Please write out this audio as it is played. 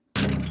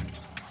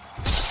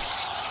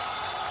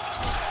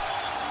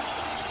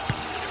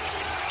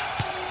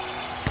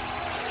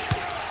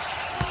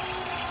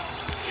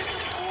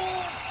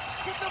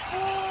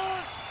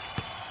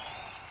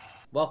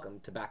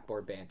welcome to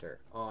Backboard Banter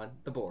on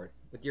the board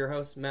with your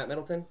hosts Matt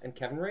Middleton and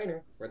Kevin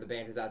Rayner, where the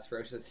banter's as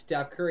ferocious as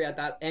Steph Curry at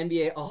that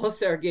NBA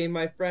All-Star game,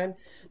 my friend.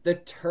 The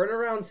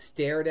turnaround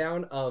stare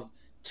down of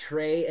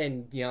Trey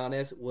and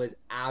Giannis was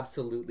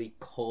absolutely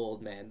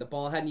cold, man. The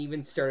ball hadn't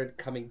even started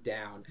coming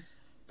down.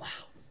 Wow.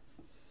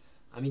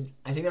 I mean,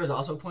 I think there was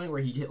also a point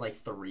where he hit like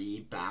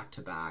 3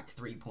 back-to-back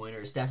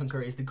three-pointers. Stephen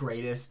Curry is the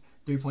greatest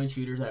three-point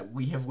shooter that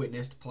we have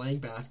witnessed playing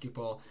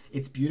basketball.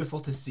 It's beautiful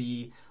to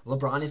see.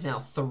 LeBron is now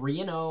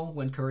 3-0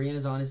 when Curry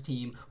is on his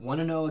team,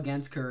 1-0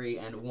 against Curry,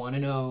 and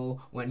 1-0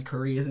 when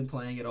Curry isn't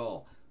playing at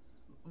all.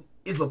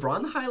 Is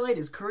LeBron the highlight?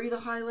 Is Curry the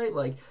highlight?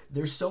 Like,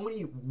 there's so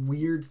many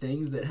weird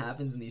things that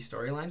happens in these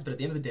storylines, but at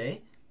the end of the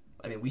day,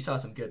 I mean, we saw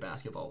some good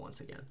basketball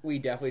once again. We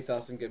definitely saw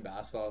some good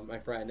basketball, my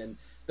friend, and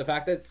the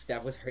fact that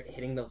Steph was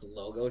hitting those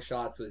logo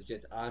shots was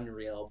just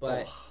unreal.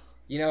 But,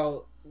 you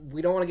know,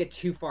 we don't want to get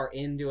too far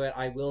into it.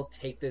 I will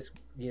take this,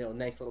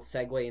 nice little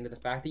segue into the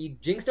fact that you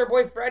jinxed our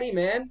boy Freddie,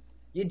 man.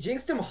 You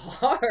jinxed him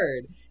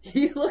hard.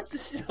 He looked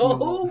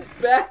so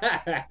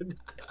bad.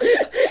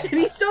 And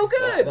he's so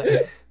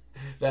good.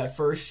 That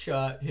first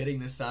shot hitting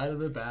the side of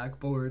the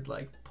backboard,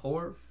 like,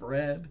 poor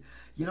Fred.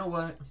 You know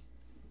what?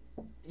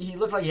 He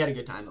looked like he had a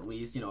good time at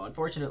least.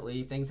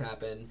 Unfortunately, things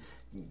happen.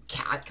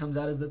 Cat comes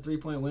out as the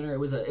 3-point winner. It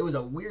was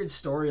a weird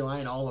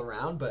storyline all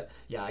around, but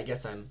yeah, I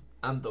guess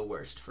I'm the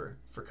worst for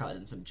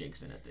causing some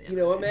jinxing at the end. You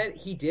know what, man?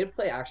 He did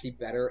play actually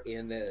better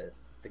in the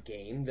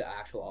game, the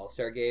actual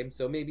All-Star game,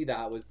 so maybe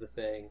that was the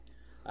thing.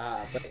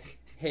 But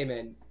hey,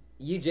 man,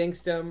 you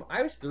jinxed him.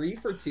 I was 3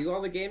 for 2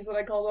 on the games that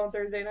I called on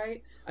Thursday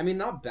night. I mean,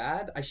 not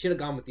bad. I should have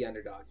gone with the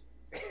underdogs.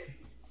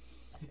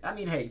 I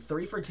mean, hey,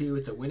 3 for 2.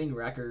 It's a winning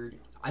record.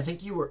 I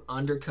think you were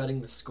undercutting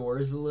the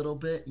scores a little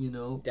bit,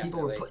 Definitely. People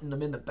were putting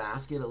them in the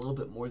basket a little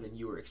bit more than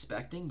you were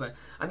expecting. But,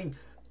 I mean,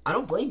 I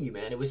don't blame you,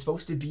 man. It was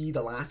supposed to be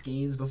the last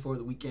games before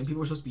the weekend.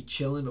 People were supposed to be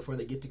chilling before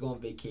they get to go on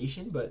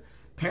vacation. But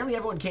apparently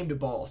everyone came to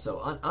ball, so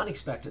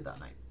unexpected that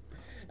night.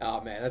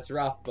 Oh, man, that's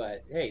rough.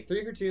 But, hey,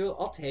 3 for 2,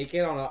 I'll take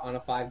it on a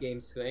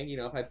 5-game swing.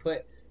 If I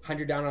put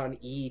 100 down on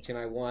each and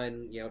I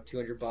won,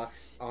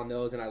 $200 on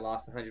those and I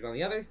lost 100 on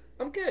the others,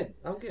 I'm good.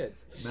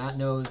 Matt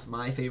knows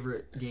my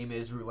favorite game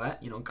is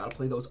roulette. Gotta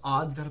play those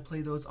odds,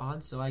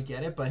 so I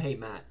get it. But hey,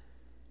 Matt,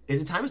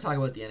 is it time to talk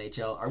about the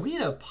NHL? Are we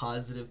in a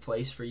positive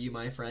place for you,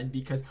 my friend?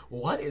 Because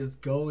what is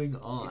going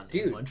on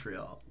in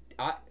Montreal?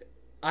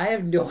 I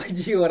have no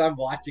idea what I'm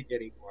watching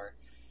anymore.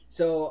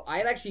 So I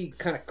had actually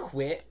kind of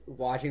quit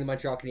watching the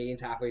Montreal Canadiens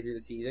halfway through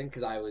the season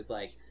because I was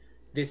like,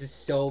 this is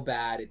so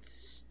bad.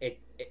 It's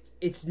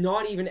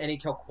not even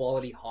NHL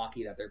quality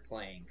hockey that they're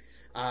playing.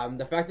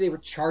 The fact that they were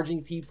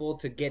charging people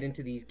to get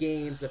into these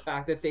games, the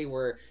fact that they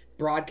were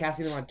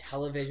broadcasting them on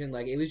television,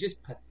 it was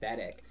just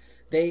pathetic.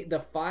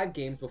 The 5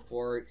 games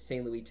before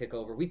St. Louis took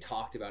over, we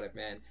talked about it,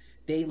 man.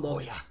 They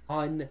looked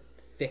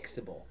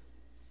unfixable.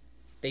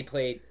 They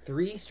played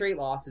 3 straight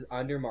losses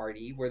under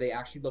Marty, where they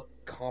actually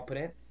looked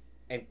competent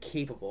and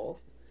capable,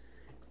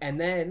 and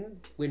then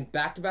win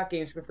back-to-back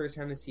games for the first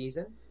time this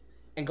season,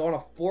 and go on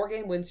a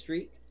 4-game win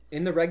streak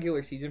in the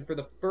regular season for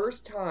the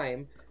first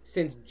time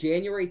since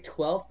January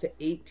 12th to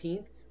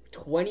 18th,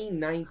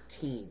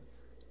 2019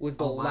 was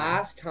the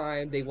last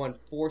time they won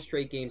 4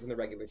 straight games in the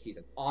regular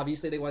season.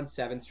 Obviously, they won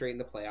 7 straight in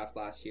the playoffs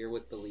last year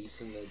with the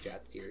Leafs and the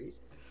Jets series.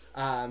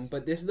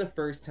 But this is the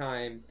first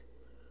time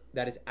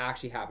that has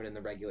actually happened in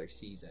the regular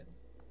season.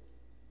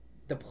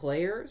 The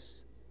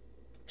players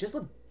just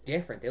look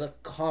different. They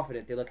look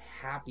confident. They look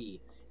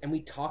happy. And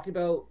we talked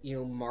about,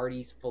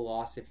 Marty's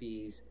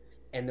philosophies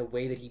and the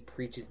way that he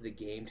preaches the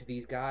game to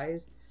these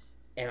guys,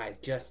 and I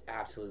just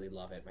absolutely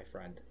love it, my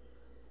friend.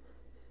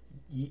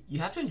 You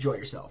have to enjoy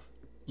yourself,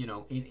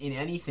 in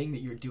anything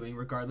that you're doing,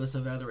 regardless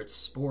of whether it's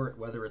sport,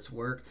 whether it's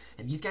work.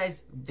 And these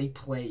guys, they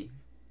play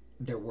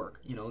their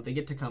work. They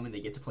get to come and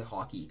they get to play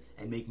hockey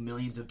and make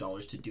millions of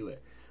dollars to do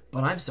it.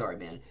 But I'm sorry,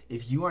 man,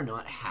 if you are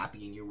not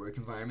happy in your work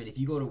environment, if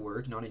you go to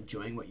work not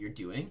enjoying what you're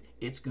doing,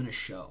 it's going to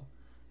show.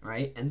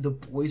 Right? And the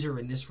boys are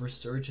in this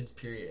resurgence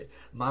period.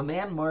 My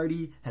man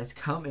Marty has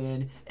come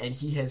in and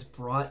he has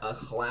brought a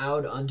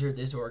cloud under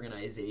this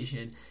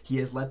organization. He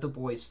has let the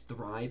boys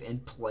thrive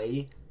and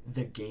play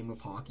the game of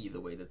hockey the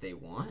way that they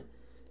want.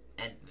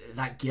 And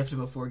that gift of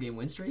a 4-game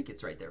win streak,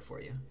 it's right there for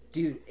you.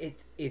 Dude,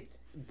 it's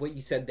what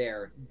you said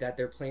there, that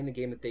they're playing the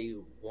game that they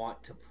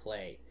want to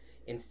play.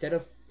 Instead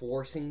of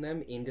forcing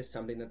them into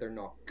something that they're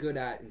not good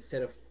at,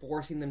 instead of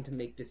forcing them to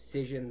make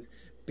decisions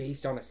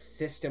based on a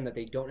system that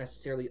they don't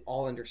necessarily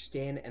all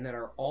understand and that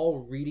are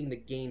all reading the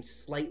game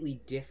slightly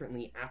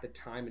differently at the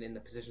time and in the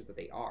positions that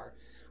they are.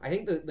 I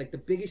think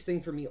the biggest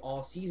thing for me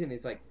all season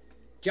is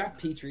Jeff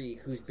Petrie,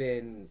 who's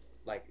been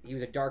he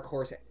was a dark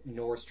horse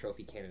Norris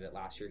Trophy candidate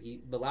last year.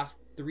 The last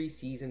 3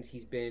 seasons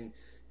he's been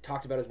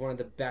talked about as one of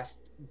the best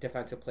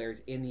defensive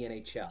players in the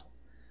NHL.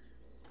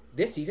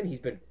 This season he's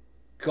been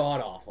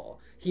god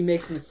awful. He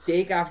makes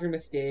mistake after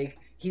mistake.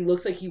 He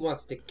looks like he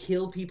wants to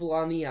kill people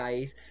on the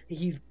ice.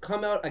 He's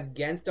come out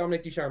against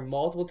Dominic Ducharme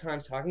multiple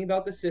times talking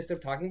about the system,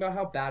 talking about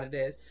how bad it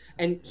is,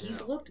 and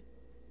he's looked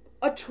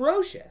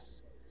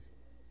atrocious.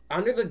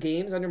 under the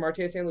games under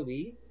Martin St.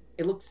 Louis,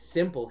 it looks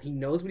simple. He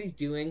knows what he's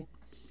doing.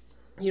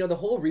 The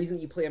whole reason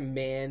that you play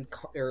a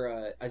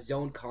or a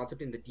zone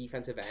concept in the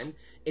defensive end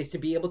is to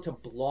be able to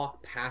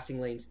block passing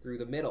lanes through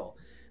the middle.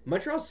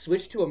 Montreal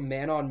switched to a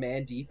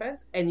man-on-man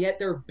defense, and yet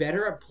they're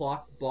better at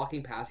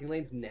blocking passing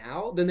lanes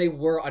now than they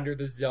were under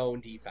the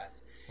zone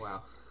defense.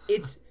 Wow.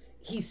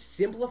 He's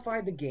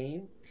simplified the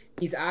game.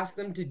 He's asked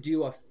them to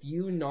do a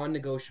few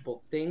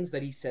non-negotiable things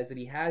that he says that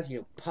he has,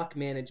 puck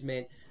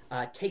management,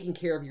 taking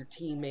care of your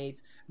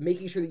teammates,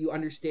 making sure that you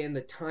understand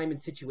the time and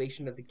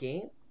situation of the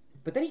game.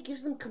 But then he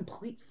gives them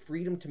complete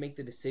freedom to make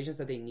the decisions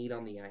that they need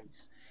on the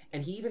ice.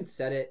 And he even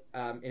said it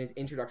in his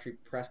introductory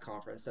press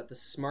conference that the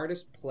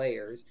smartest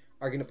players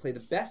are going to play the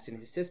best in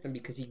his system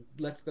because he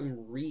lets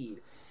them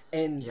read.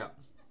 And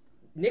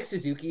Nick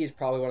Suzuki is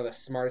probably one of the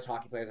smartest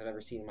hockey players I've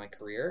ever seen in my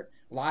career.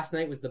 Last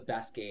night was the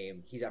best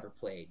game he's ever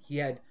played. He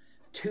had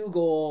 2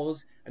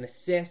 goals, an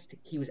assist.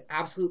 He was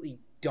absolutely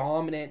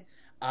dominant.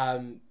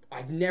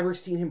 I've never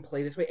seen him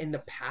play this way. And the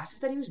passes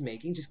that he was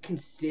making, just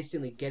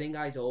consistently getting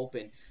guys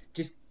open,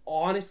 just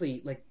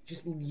honestly,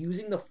 just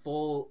using the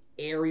full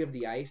area of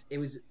the ice,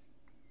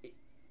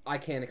 I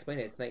can't explain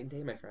it. It's night and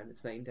day, my friend.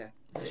 It's night and day.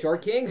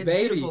 Short Kings, it's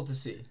baby. It's beautiful to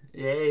see.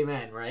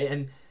 Amen, right?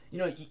 And,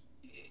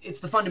 it's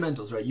the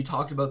fundamentals, right? You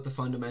talked about the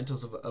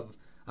fundamentals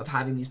of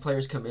having these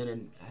players come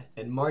in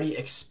and Marty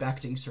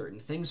expecting certain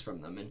things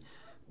from them. And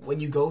when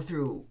you go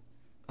through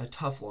a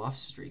tough loss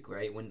streak,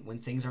 right? When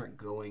things aren't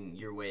going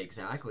your way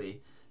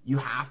exactly, you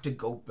have to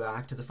go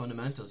back to the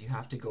fundamentals. You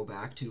have to go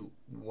back to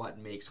what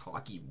makes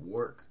hockey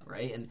work,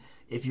 right? And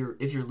if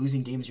you're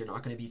losing games, you're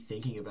not going to be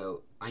thinking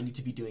about, I need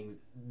to be doing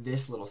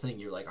this little thing.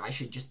 You're like, I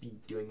should just be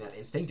doing that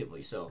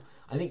instinctively. So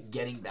I think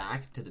getting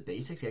back to the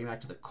basics, getting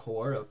back to the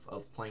core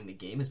of playing the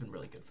game has been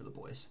really good for the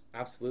boys.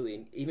 Absolutely.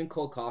 And even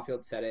Cole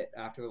Caulfield said it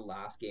after the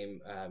last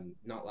game,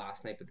 not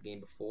last night, but the game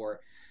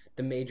before.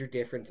 The major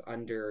difference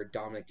under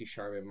Dominic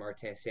Ducharme and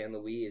Martin St.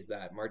 Louis is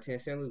that Martin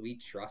St. Louis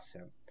trusts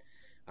him.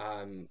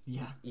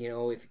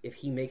 If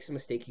he makes a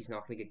mistake, he's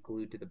not going to get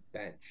glued to the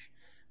bench.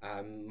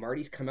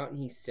 Marty's come out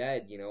and he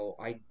said,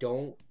 I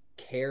don't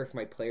care if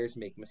my players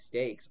make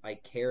mistakes. I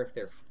care if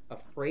they're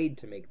afraid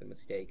to make the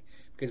mistake.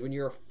 Because when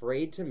you're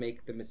afraid to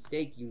make the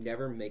mistake, you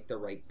never make the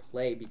right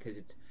play because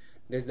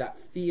there's that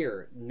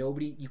fear.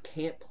 You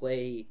can't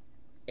play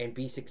and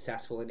be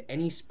successful in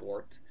any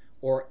sport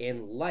or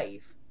in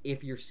life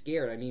if you're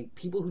scared. I mean,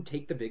 people who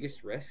take the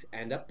biggest risks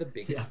end up the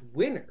biggest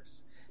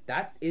winners.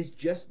 That is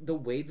just the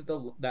way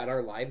that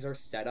our lives are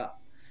set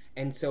up.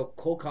 And so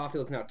Cole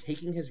Caulfield is now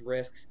taking his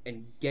risks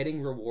and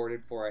getting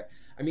rewarded for it.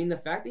 I mean, the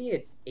fact that he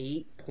had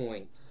 8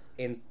 points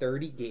in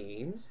 30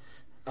 games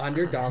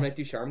under Dominic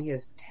Ducharme, he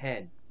has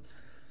 10.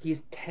 He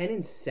has 10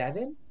 and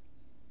 7.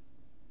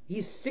 He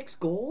has 6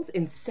 goals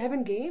in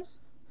 7 games.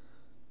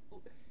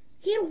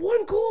 He had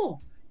 1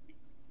 goal.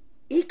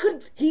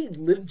 He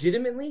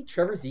legitimately,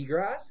 Trevor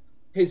Zegras,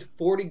 his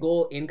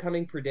 40-goal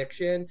incoming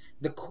prediction,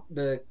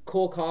 the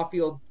Cole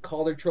Caulfield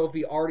Calder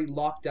Trophy already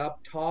locked up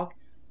talk.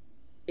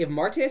 If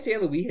Martin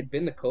St. Louis had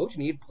been the coach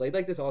and he had played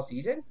like this all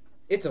season,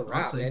 it's a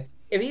wrap, man.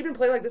 If he had been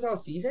playing like this all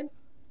season,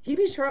 he'd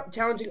be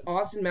challenging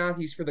Austin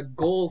Matthews for the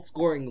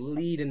goal-scoring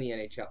lead in the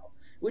NHL,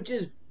 which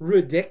is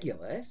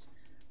ridiculous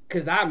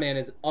because that man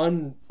is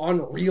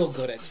unreal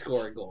good at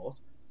scoring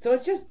goals. So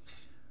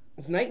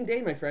it's night and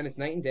day, my friend. It's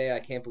night and day. I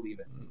can't believe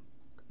it.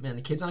 Man,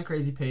 the kid's on a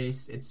crazy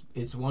pace.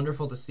 It's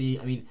wonderful to see.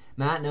 I mean,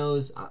 Matt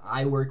knows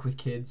I work with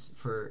kids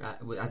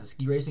as a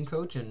ski racing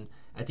coach, and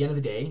at the end of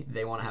the day,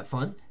 they want to have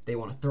fun, they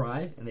want to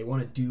thrive, and they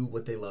want to do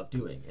what they love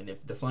doing. And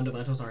if the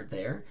fundamentals aren't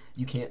there,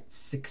 you can't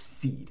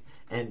succeed.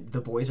 And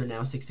the boys are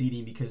now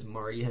succeeding because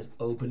Marty has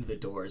opened the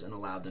doors and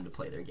allowed them to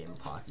play their game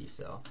of hockey.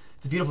 So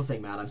it's a beautiful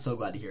thing, Matt. I'm so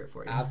glad to hear it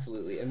for you.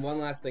 Absolutely. And one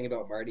last thing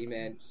about Marty,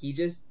 man. He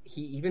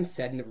even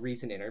said in a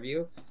recent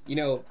interview,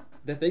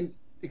 the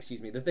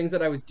things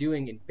that I was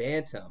doing in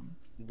Bantam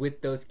with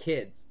those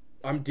kids,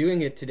 I'm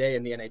doing it today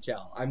in the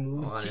NHL.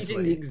 I'm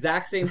teaching the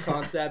exact same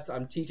concepts.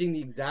 I'm teaching the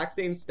exact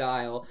same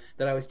style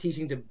that I was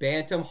teaching to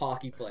Bantam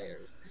hockey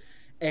players.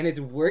 And it's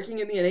working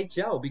in the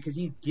NHL because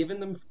he's given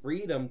them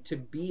freedom to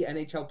be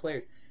NHL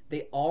players.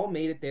 They all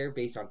made it there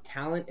based on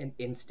talent and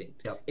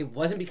instinct. Yep. It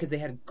wasn't because they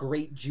had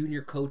great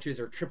junior coaches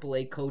or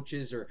AAA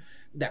coaches or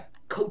that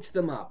coached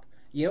them up.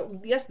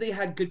 Yes, they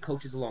had good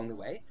coaches along the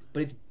way,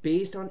 but it's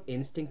based on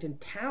instinct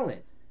and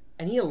talent.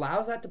 And he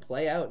allows that to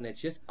play out, and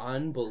it's just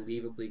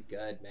unbelievably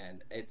good,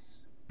 man.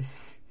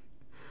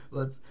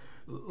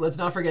 Let's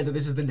not forget that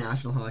this is the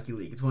National Hockey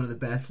League. It's one of the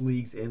best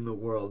leagues in the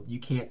world. You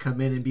can't come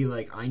in and be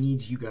like, I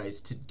need you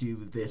guys to do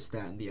this,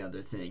 that, and the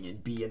other thing,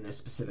 and be in this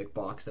specific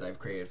box that I've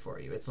created for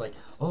you. It's like,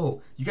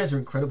 oh, you guys are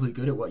incredibly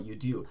good at what you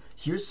do.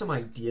 Here's some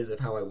ideas of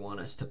how I want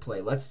us to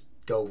play. Let's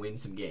go win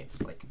some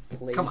games.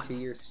 Play to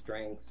your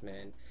strengths,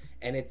 man.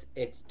 And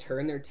it's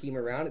turned their team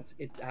around. It's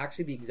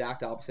actually the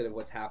exact opposite of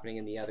what's happening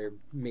in the other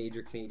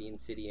major Canadian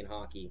city in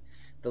hockey.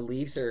 The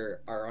Leafs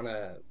are on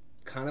a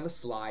kind of a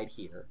slide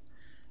here.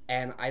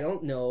 And I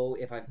don't know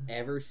if I've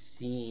ever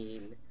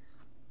seen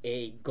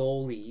a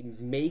goalie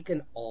make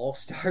an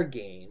all-star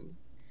game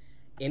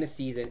in a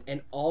season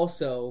and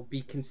also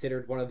be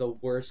considered one of the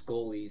worst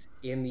goalies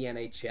in the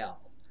NHL.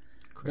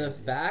 The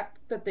Crazy. fact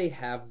that they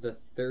have the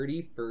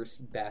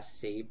 31st best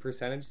save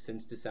percentage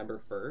since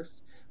December 1st,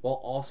 while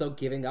also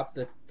giving up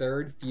the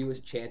third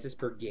fewest chances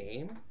per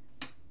game,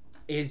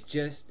 is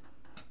just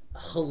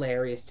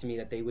hilarious to me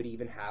that they would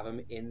even have him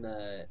in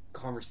the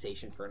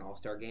conversation for an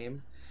All-Star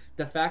game.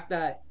 The fact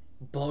that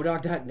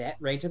Bodog.net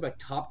ranked him a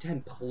top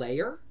 10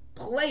 player,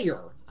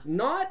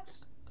 not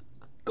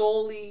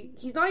goalie.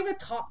 He's not even a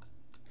top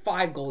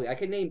 5 goalie. I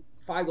could name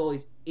 5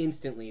 goalies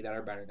instantly that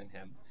are better than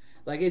him.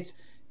 Like, it's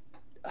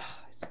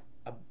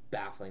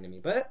baffling to me.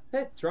 But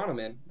hey, Toronto,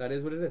 man, that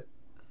is what it is.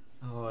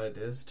 Oh, it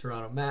is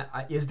Toronto. Matt,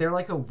 is there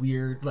like a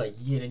weird like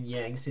yin and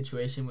yang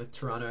situation with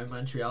Toronto and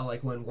Montreal?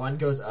 Like when one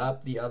goes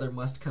up, the other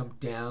must come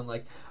down.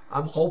 Like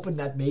I'm hoping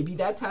that maybe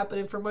that's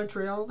happening for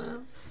Montreal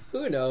now.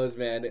 Who knows,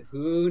 man?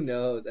 Who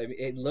knows? I mean,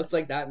 it looks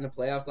like that in the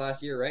playoffs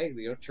last year, right?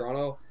 You know,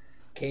 Toronto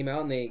came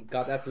out and they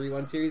got that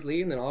 3-1 series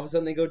lead, and then all of a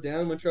sudden they go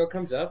down. Montreal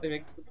comes up, they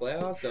make the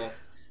playoffs. So,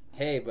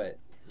 hey, but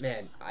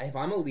man, if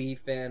I'm a Leaf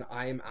fan,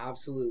 I am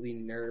absolutely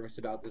nervous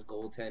about this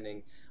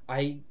goaltending.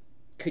 I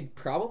could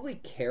probably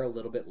care a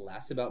little bit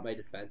less about my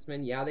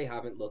defensemen. Yeah, they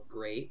haven't looked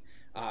great.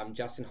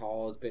 Justin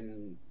Hall has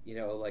been,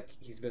 like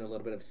he's been a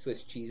little bit of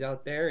Swiss cheese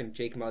out there, and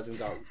Jake Muzzin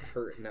got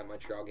hurt in that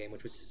Montreal game,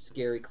 which was a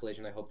scary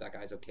collision. I hope that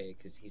guy's okay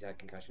because he's had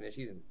concussion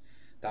issues, and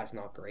that's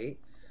not great.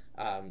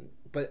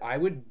 But I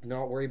would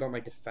not worry about my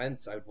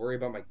defense. I would worry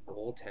about my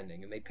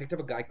goaltending. And they picked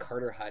up a guy,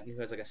 Carter Hutton, who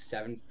has like a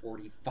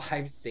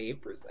 745 save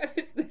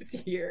percentage this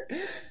year.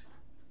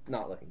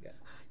 Not looking good.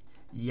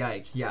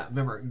 Yikes. Yeah,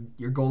 remember,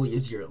 your goalie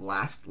is your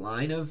last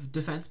line of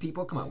defense,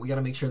 people. Come on, we got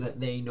to make sure that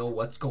they know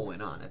what's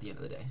going on at the end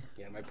of the day.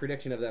 Yeah, my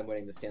prediction of them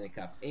winning the Stanley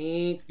Cup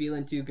ain't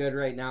feeling too good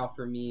right now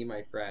for me,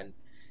 my friend.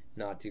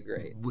 Not too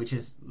great. Which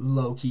is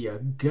low-key a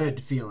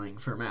good feeling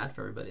for Matt,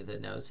 for everybody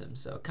that knows him.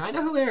 So kind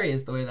of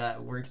hilarious the way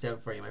that works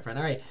out for you, my friend.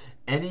 All right,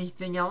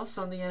 anything else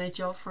on the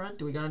NHL front?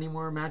 Do we got any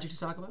more Magic to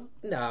talk about?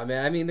 No,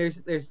 man. I mean,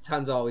 there's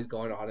tons always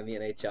going on in the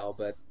NHL,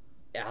 but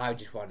I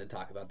just wanted to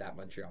talk about that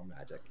Montreal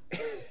Magic.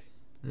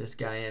 This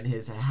guy in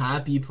his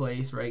happy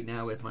place right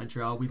now with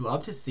Montreal. We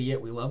love to see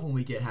it. We love when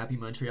we get happy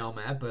Montreal,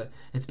 Matt, but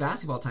it's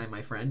basketball time,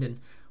 my friend, and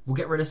we'll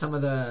get rid of some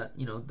of the,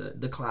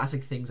 the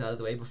classic things out of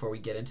the way before we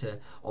get into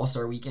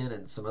All-Star Weekend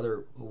and some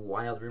other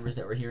wild rumors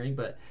that we're hearing.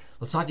 But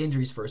let's talk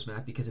injuries first,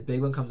 Matt, because a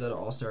big one comes out of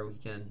All-Star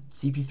Weekend.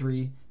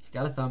 CP3, he's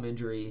got a thumb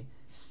injury,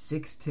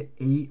 6 to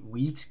 8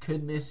 weeks,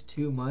 could miss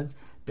 2 months.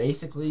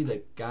 Basically,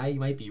 the guy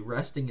might be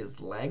resting his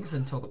legs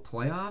until the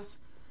playoffs.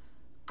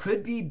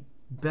 Could be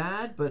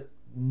bad, but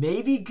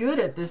maybe good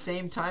at the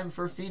same time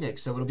for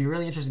Phoenix. So it'll be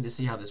really interesting to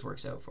see how this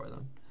works out for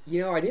them.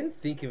 I didn't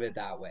think of it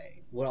that way.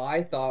 What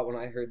I thought when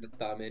I heard the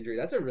thumb injury,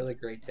 that's a really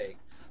great take.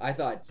 I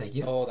thought, thank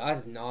you. Oh, that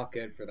is not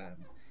good for them.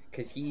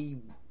 Because he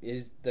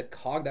is the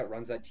cog that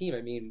runs that team.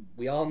 I mean,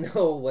 we all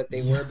know what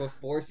they were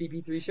before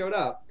CP3 showed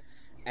up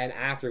and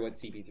after what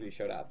CP3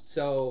 showed up.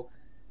 So,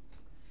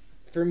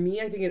 for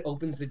me, I think it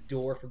opens the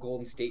door for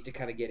Golden State to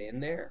kind of get in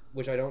there,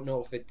 which I don't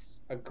know if it's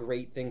a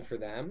great thing for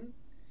them.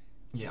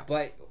 Yeah.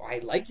 But I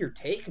like your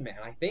take, man.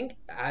 I think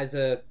as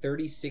a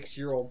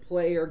 36-year-old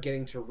player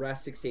getting to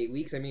rest 6 to 8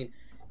 weeks, I mean,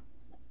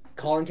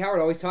 Colin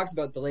Cowherd always talks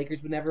about the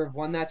Lakers would never have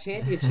won that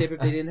championship if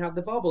they didn't have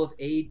the bubble,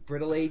 if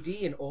brittle AD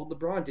and old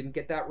LeBron didn't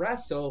get that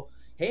rest. So,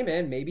 hey,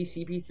 man, maybe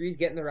CP3's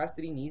getting the rest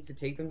that he needs to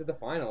take them to the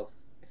finals.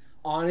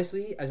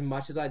 Honestly, as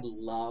much as I'd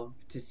love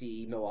to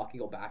see Milwaukee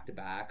go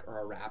back-to-back or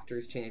a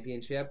Raptors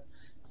championship,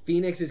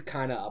 Phoenix is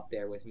kind of up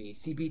there with me.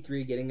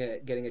 CP3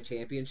 getting a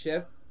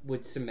championship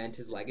would cement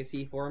his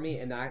legacy for me,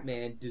 and that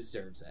man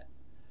deserves it.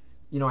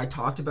 I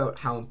talked about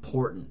how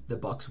important the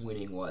Bucks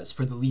winning was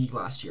for the league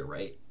last year,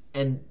 right?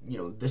 And,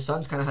 the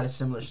Suns kind of had a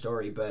similar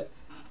story, but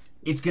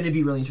it's going to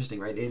be really interesting,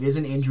 right? It is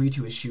an injury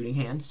to his shooting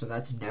hand, so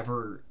that's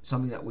never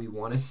something that we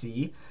want to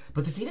see.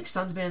 But the Phoenix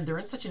Suns, man, they're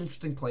in such an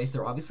interesting place.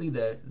 They're obviously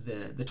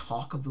the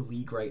talk of the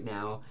league right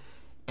now.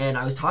 And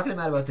I was talking to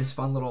Matt about this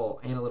fun little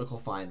analytical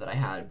find that I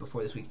had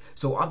before this week.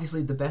 So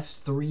obviously the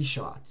best 3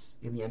 shots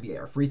in the NBA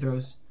are free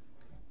throws,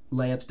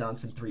 layups,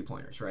 dunks, and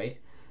 3-pointers, right?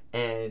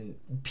 And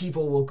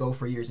people will go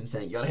for years and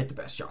saying, you gotta hit the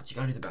best shots, you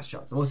gotta do the best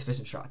shots, the most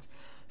efficient shots.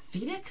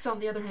 Phoenix, on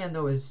the other hand,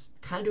 though, is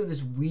kind of doing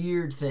this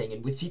weird thing,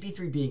 and with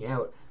CP3 being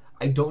out,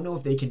 I don't know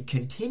if they can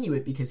continue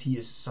it because he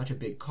is such a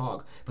big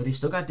cog, but they've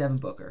still got Devin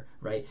Booker,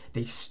 right?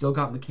 They've still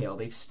got McHale,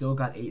 they've still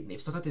got Ayton, they've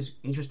still got this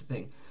interesting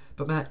thing.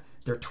 But Matt,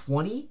 they're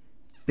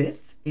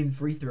 25th in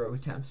free throw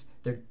attempts,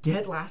 they're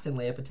dead last in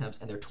layup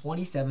attempts, and they're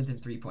 27th in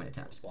 3-point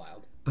attempts.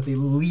 Wild. But they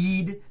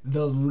lead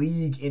the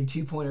league in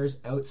 2-pointers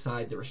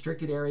outside the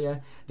restricted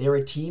area. They're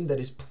a team that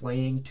is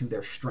playing to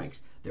their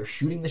strengths. They're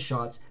shooting the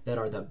shots that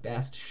are the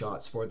best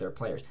shots for their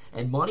players.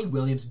 And Monty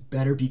Williams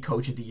better be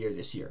coach of the year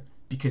this year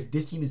because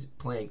this team is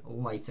playing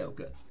lights out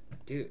good.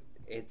 Dude,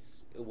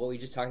 it's what we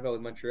just talked about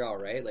with Montreal,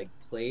 right? Like,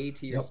 play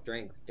to your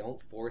strengths.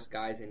 Don't force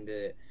guys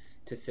into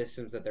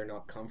systems that they're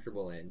not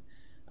comfortable in.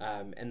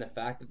 And the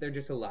fact that they're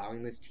just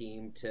allowing this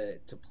team to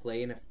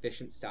play an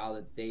efficient style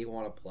that they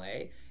want to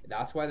play,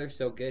 that's why they're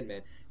so good,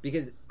 man.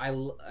 Because I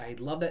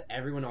love that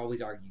everyone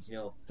always argues,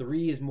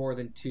 3 is more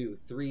than 2.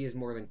 3 is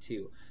more than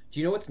 2. Do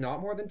you know what's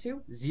not more than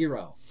 2?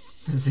 0.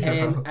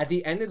 And at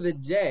the end of the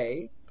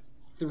day,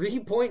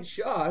 3-point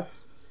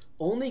shots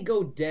only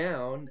go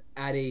down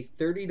at a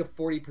 30 to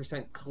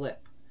 40%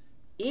 clip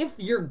if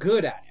you're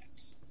good at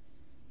it.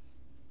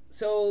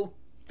 So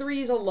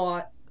 3 is a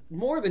lot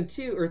more than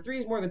 2, or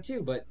 3 is more than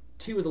 2, but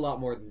 2 is a lot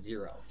more than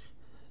 0.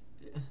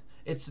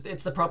 It's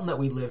the problem that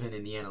we live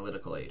in the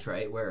analytical age,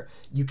 right? Where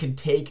you can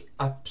take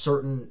a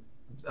certain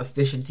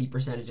efficiency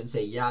percentage and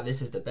say, yeah,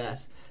 this is the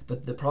best.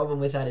 But the problem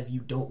with that is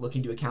you don't look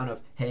into account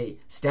of, hey,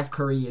 Steph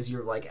Curry is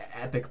your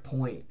epic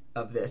point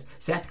of this.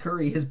 Seth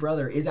Curry, his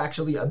brother, is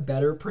actually a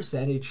better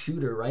percentage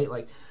shooter, right?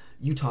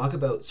 You talk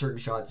about certain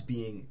shots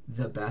being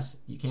the best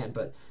you can,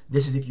 but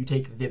this is if you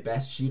take the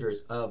best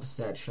shooters of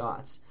said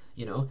shots.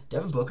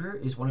 Devin Booker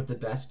is one of the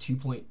best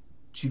 2-point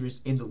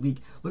shooters in the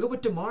league. Look at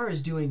what DeMar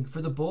is doing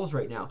for the Bulls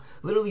right now.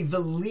 Literally, the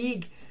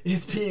league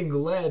is being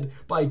led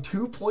by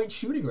 2-point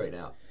shooting right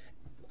now.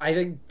 I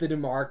think the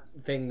DeMar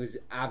thing was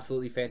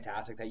absolutely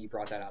fantastic that you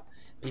brought that up,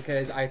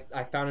 because I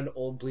found an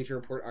old Bleacher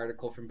Report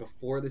article from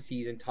before the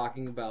season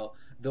talking about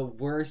the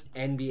worst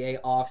NBA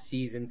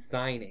off-season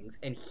signings,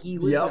 and he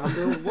was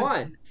number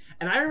 1.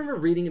 And I remember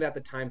reading it at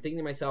the time, thinking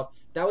to myself,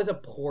 that was a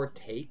poor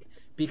take,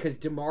 because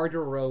DeMar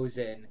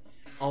DeRozan,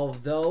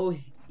 although,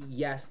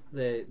 yes,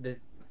 the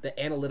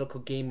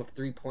analytical game of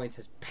 3 points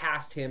has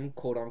passed him,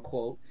 quote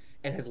unquote,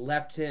 and has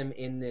left him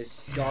in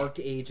this dark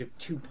age of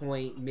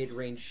 2-point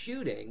mid-range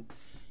shooting,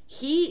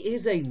 he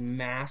is a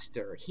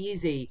master. He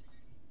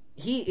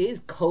is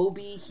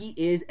Kobe, he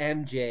is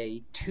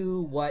MJ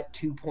to what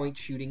 2-point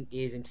shooting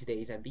is in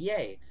today's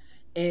NBA.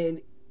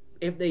 And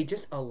if they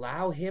just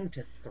allow him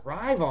to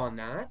thrive on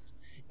that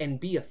and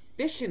be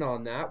efficient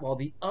on that while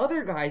the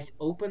other guys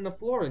open the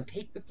floor and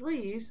take the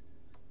threes,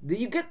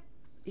 he could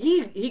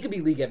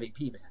be league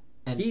MVP, man.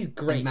 And he's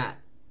great. And Matt,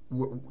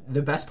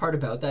 the best part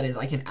about that is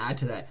I can add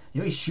to that.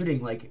 He's shooting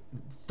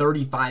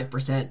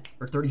 35%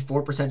 or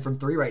 34% from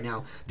 3 right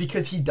now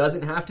because he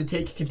doesn't have to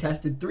take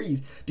contested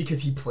threes,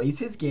 because he plays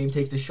his game,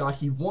 takes the shot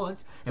he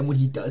wants, and when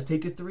he does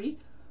take a 3,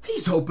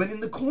 he's open in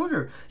the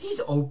corner.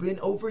 He's open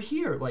over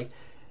here.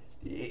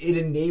 It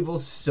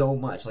enables so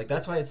much.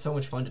 That's why it's so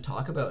much fun to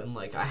talk about. And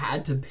I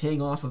had to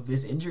ping off of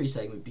this injury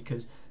segment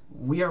because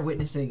we are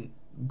witnessing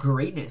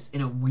greatness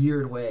in a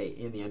weird way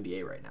in the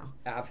NBA right now.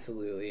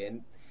 Absolutely.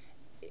 And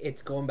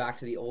it's going back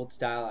to the old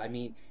style. I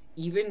mean,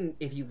 even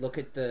if you look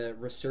at the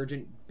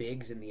resurgent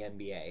bigs in the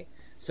NBA,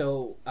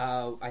 so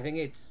I think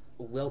it's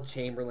Wilt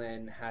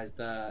Chamberlain has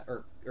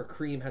or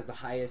Kareem has the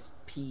highest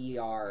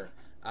PER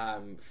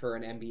for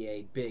an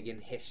NBA big in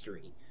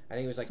history. I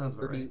think it was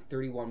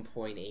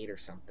 31.8 or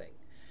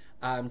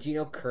something. Do you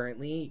know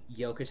currently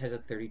Jokic has a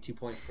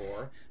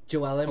 32.4,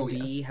 Joel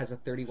Embiid has a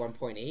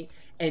 31.8,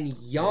 and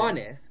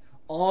Giannis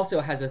also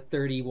has a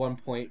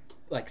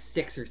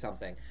 31.6 or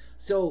something.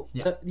 So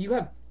you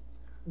have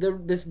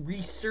this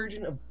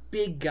resurgence of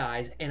big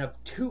guys and of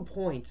 2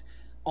 points,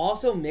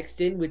 also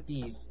mixed in with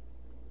these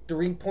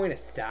 3-point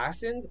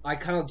assassins. I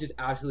kind of just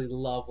absolutely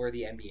love where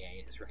the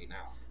NBA is right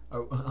now.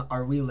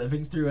 Are we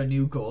living through a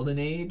new golden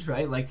age,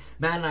 right? Matt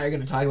and I are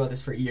going to talk about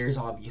this for years,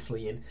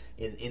 obviously, in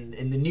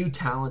the new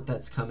talent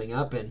that's coming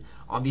up, and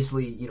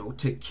obviously,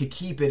 to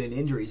keep it in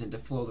injuries and to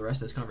flow the rest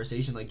of this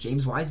conversation,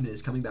 James Wiseman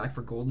is coming back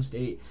for Golden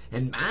State,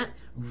 and Matt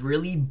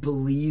really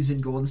believes in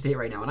Golden State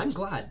right now, and I'm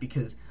glad,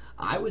 because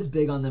I was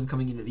big on them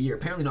coming into the year.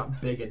 Apparently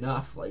not big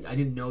enough. I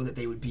didn't know that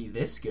they would be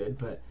this good,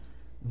 but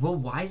will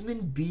Wiseman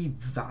be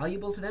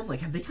valuable to them?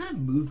 Have they kind of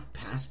moved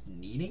past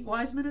needing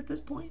Wiseman at this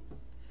point?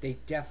 They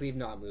definitely have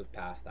not moved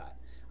past that.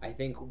 I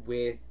think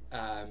with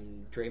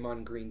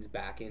Draymond Green's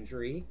back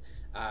injury,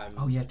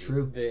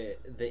 true.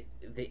 The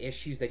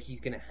issues that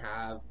he's going to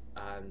have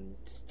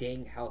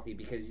staying healthy,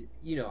 because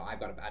I've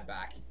got a bad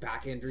back.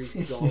 Back injuries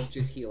don't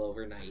just heal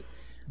overnight.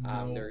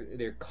 No.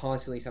 They're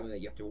constantly something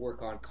that you have to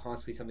work on,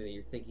 constantly something that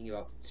you're thinking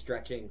about,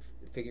 stretching,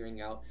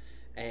 figuring out,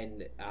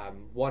 and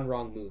one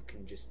wrong move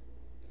can just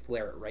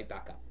flare it right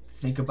back up.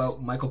 Think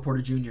about Michael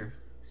Porter Jr.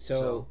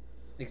 So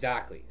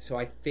exactly. So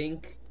I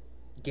think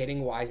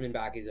getting Wiseman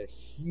back is a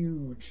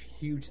huge,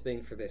 huge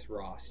thing for this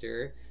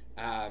roster.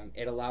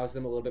 It allows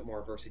them a little bit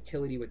more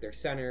versatility with their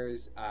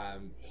centers.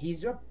 He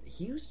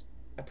was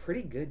a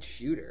pretty good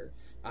shooter.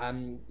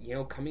 Coming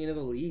into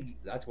the league,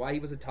 that's why he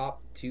was a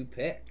top 2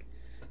 pick.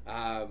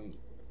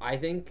 I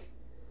think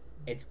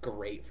it's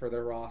great for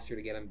their roster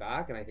to get him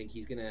back, and I think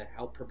he's going to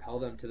help propel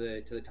them to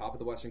the top of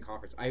the Western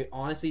Conference. I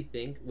honestly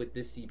think with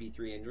this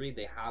CP3 injury,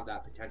 they have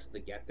that potential to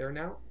get there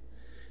now,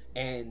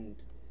 and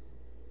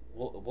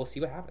we'll see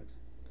what happens.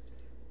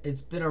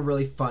 It's been a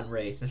really fun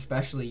race,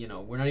 especially,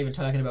 we're not even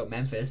talking about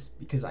Memphis,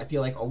 because I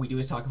feel like all we do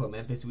is talk about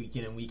Memphis week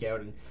in and week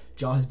out, and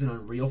Ja has been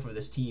unreal for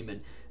this team, and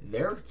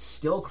they're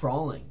still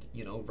crawling,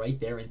 right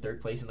there in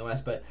 3rd place in the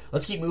West. But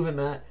let's keep moving,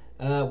 Matt.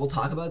 We'll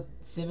talk about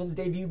Simmons'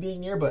 debut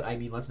being near, but I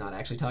mean, let's not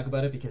actually talk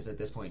about it because at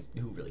this point,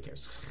 who really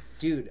cares?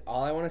 Dude,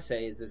 all I want to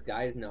say is this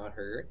guy is not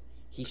hurt.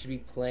 He should be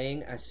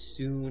playing as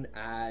soon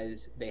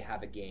as they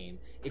have a game.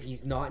 If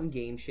he's not in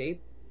game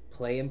shape,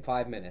 play him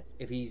 5 minutes.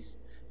 If he's,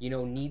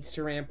 needs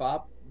to ramp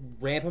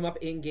him up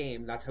in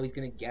game. That's how he's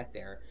going to get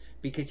there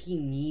because he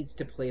needs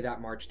to play that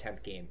March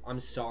 10th game. I'm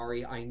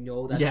sorry. I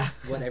know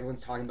that's what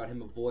everyone's talking about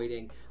him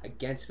avoiding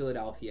against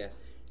Philadelphia.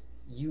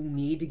 You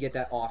need to get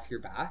that off your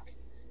back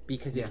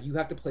because if you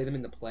have to play them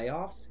in the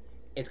playoffs,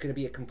 it's going to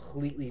be a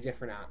completely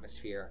different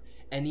atmosphere.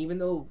 And even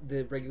though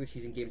the regular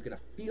season game is going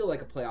to feel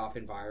like a playoff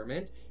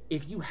environment,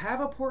 if you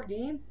have a poor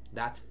game,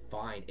 that's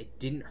fine. It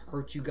didn't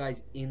hurt you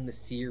guys in the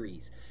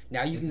series.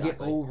 Now you can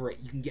get over it.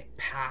 You can get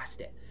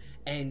past it.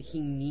 And he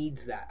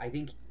needs that. I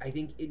think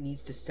it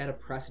needs to set a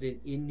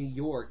precedent in New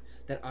York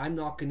that I'm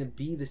not going to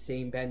be the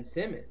same Ben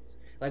Simmons.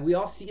 Like, we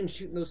all see him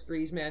shooting those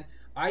threes, man.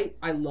 I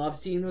love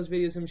seeing those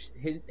videos of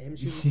him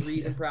shooting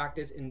threes in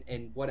practice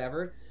and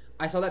whatever.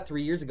 I saw that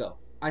 3 years ago.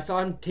 I saw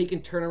him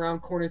taking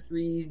turnaround corner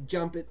threes,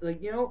 jump it.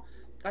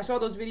 I saw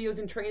those videos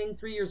in training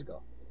 3 years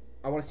ago.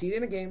 I want to see it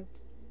in a game,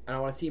 and I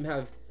want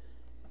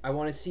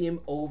to see him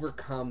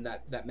overcome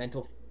that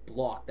mental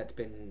block that's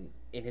been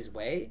in his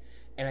way.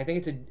 And I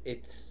think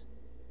it's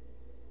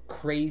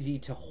crazy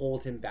to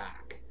hold him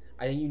back.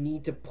 I think you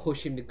need to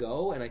push him to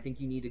go, and I think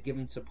you need to give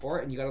him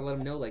support, and you got to let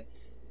him know, like,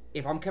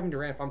 if I'm Kevin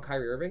Durant, if I'm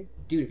Kyrie Irving,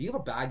 dude, if you have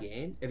a bad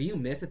game, if you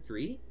miss a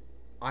three,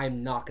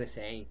 I'm not going to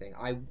say anything.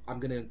 I'm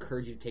going to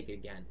encourage you to take it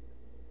again.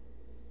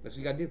 That's what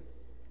you got to do.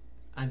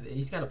 And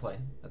he's got to play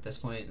at this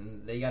point,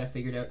 and they got to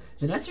figure it out.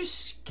 The Nets are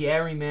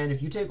scary, man.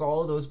 If you take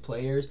all of those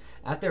players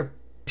at their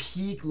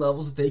peak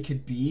levels that they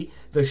could be,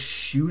 the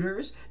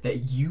shooters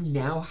that you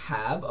now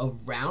have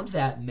around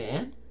that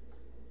man,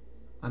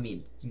 I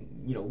mean,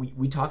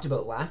 we talked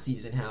about last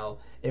season how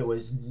it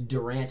was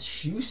Durant's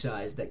shoe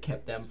size that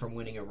kept them from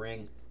winning a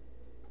ring.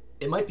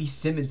 It might be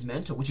Simmons'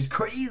 mental, which is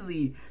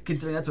crazy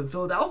considering that's what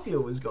Philadelphia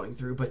was going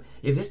through. But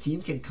if this team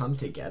can come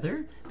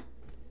together,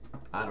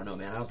 I don't know,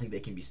 man. I don't think they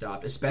can be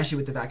stopped, especially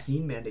with the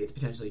vaccine mandates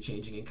potentially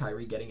changing and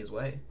Kyrie getting his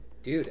way.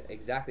 Dude,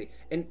 exactly.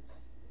 And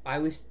I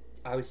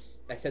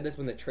said this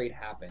when the trade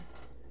happened,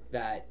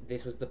 that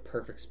this was the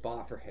perfect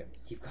spot for him.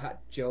 You've got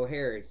Joe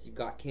Harris, you've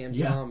got Cam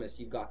Thomas,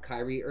 you've got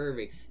Kyrie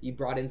Irving, you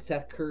brought in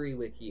Seth Curry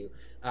with you,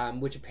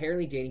 which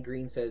apparently Danny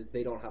Green says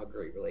they don't have a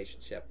great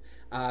relationship.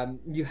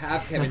 You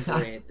have Kevin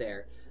Durant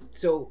there.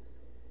 So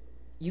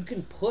you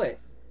can put,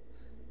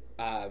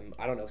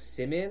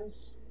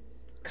 Simmons,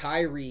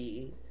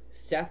 Kyrie,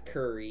 Seth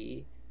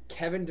Curry,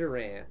 Kevin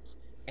Durant,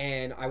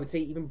 and I would say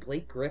even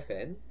Blake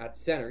Griffin at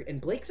center.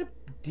 And Blake's a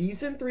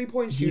decent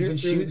three-point shooter. He's been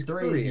shooting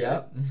threes,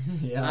 yep.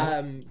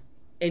 Yeah.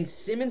 And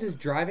Simmons is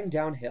driving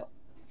downhill.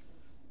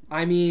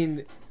 I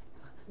mean,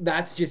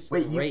 that's just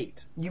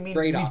great. You mean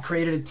great we've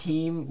created a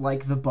team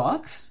like the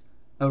Bucks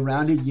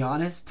around a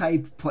Giannis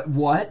type play?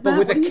 What? But Matt,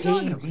 with a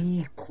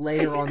KD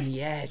player on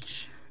the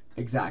edge.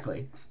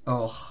 Exactly.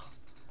 Oh.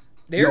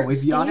 They're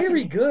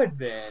very good,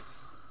 man.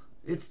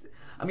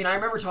 I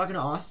remember talking to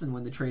Austin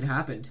when the trade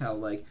happened,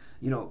 how,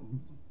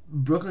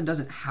 Brooklyn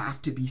doesn't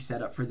have to be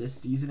set up for this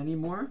season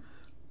anymore,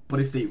 but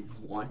if they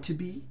want to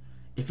be,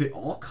 if it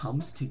all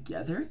comes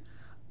together,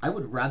 I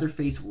would rather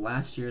face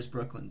last year's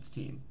Brooklyn's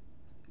team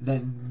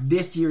than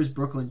this year's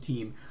Brooklyn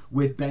team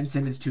with Ben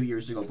Simmons 2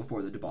 years ago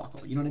before the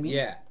debacle. You know what I mean?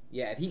 Yeah.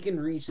 If he can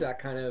reach that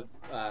kind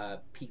of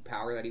peak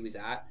power that he was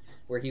at,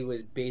 where he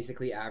was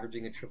basically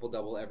averaging a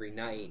triple-double every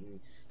night and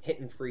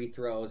hitting free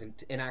throws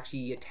and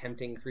actually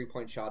attempting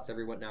three-point shots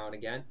every now and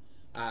again,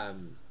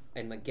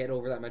 and get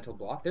over that mental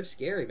block, they're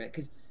scary, man,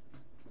 because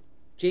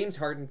James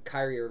Harden,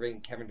 Kyrie Irving,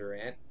 Kevin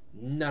Durant,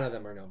 none of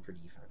them are known for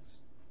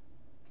defense.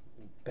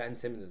 Ben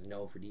Simmons is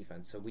known for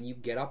defense. So when you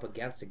get up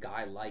against a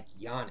guy like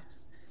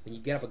Giannis, when you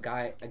get up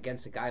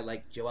against a guy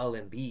like Joel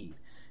Embiid,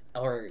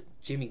 or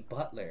Jimmy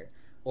Butler,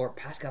 or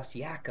Pascal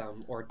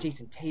Siakam, or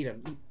Jason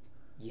Tatum,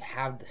 you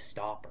have the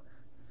stopper.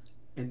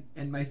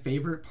 And my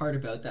favorite part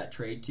about that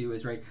trade, too,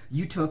 is, right,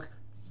 you took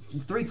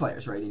three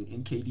players, right,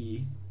 in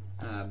KD,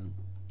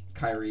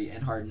 Kyrie,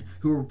 and Harden,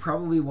 who were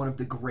probably one of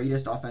the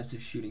greatest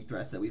offensive shooting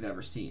threats that we've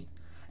ever seen.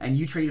 And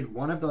you traded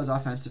one of those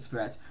offensive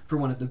threats for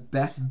one of the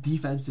best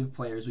defensive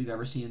players we've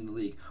ever seen in the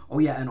league. Oh,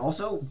 yeah, and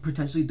also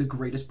potentially the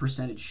greatest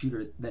percentage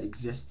shooter that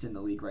exists in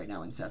the league right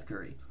now in Seth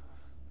Curry.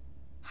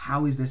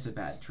 How is this a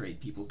bad trade,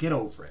 people? Get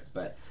over it.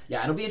 But,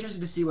 yeah, it'll be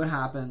interesting to see what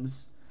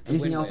happens.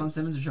 Anything else on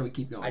Simmons, or shall we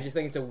keep going? I just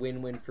think it's a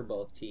win-win for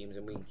both teams,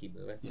 and we can keep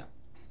moving. Yeah.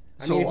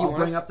 I'll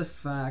bring up the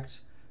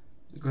fact...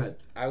 Go ahead.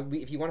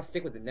 If you want to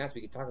stick with the Nets,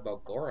 we could talk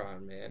about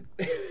Goran, man.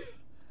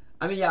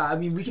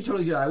 We could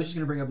totally do that. I was just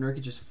going to bring up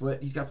Nurkic's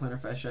foot. He's got plantar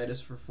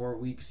fasciitis for 4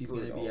 weeks. He's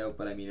going to be out,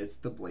 but, it's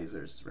the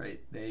Blazers, right?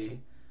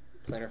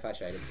 Plantar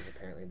fasciitis is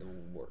apparently the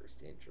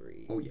worst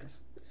injury. Oh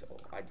yes. So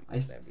I do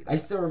envy that. I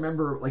still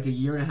remember like a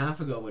year and a half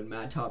ago when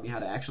Matt taught me how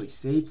to actually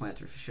say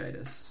plantar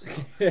fasciitis.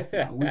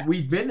 So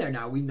we've been there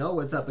now. We know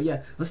what's up. But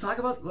yeah, let's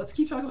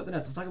keep talking about the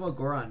Nets. Let's talk about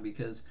Goran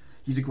because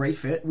he's a great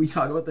fit. We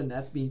talk about the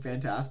Nets being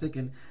fantastic,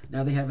 and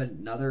now they have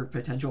another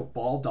potential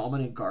ball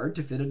dominant guard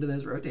to fit into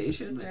this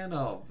rotation. And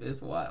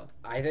it's wild.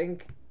 I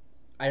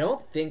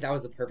don't think that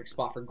was the perfect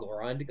spot for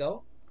Goran to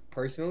go.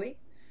 Personally,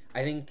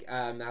 I think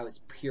that was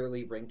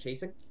purely ring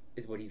chasing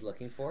is what he's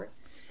looking for,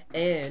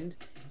 and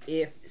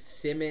if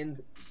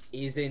Simmons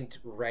isn't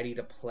ready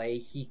to play,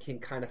 he can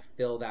kind of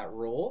fill that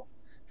role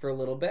for a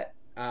little bit.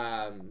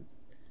 I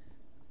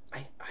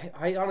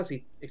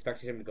honestly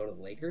expected him to go to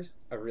the Lakers.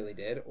 I really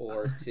did,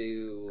 or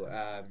to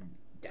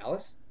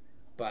Dallas,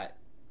 but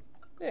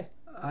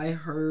I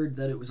heard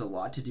that it was a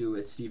lot to do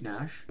with Steve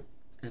Nash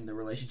and the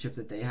relationship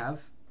that they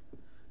have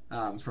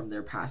from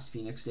their past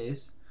Phoenix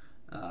days.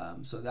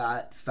 So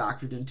that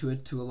factored into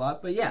it to a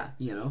lot. But yeah,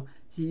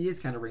 he is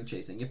kind of ring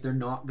chasing. If they're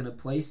not going to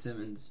play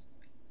Simmons,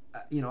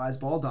 as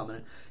ball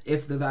dominant,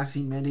 if the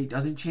vaccine mandate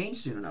doesn't change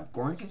soon enough,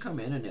 Goran can come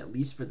in and at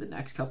least for the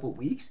next couple of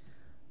weeks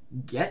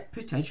get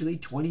potentially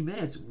 20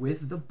 minutes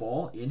with the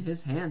ball in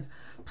his hands,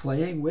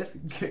 playing with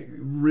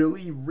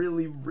really,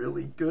 really,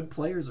 really good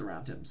players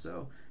around him.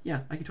 So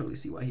yeah, I can totally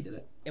see why he did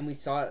it. And we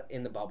saw it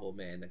in the bubble,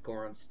 man, that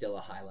Goran's still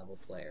a high level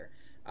player.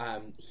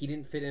 He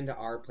didn't fit into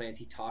our plans.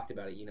 He talked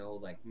about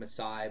it, like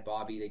Masai,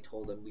 Bobby, they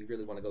told him, we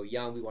really want to go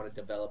young. We want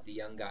to develop the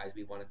young guys.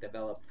 We want to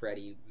develop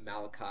Freddie,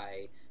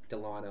 Malachi,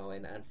 Delano.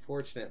 And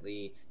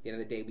unfortunately, at the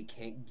end of the day, we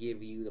can't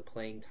give you the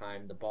playing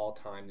time, the ball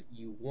time that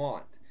you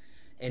want.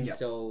 And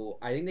so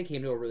I think they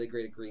came to a really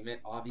great agreement.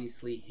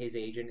 Obviously, his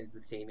agent is the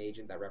same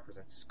agent that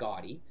represents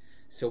Scotty.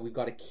 So we've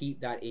got to keep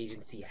that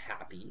agency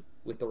happy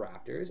with the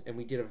Raptors, and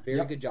we did a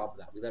very good job of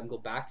that. We let him go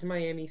back to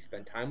Miami,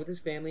 spend time with his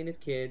family and his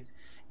kids,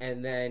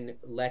 and then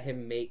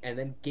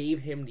gave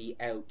him the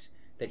out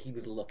that he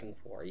was looking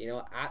for.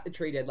 At the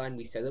trade deadline,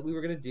 we said that we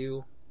were going to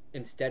do,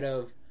 instead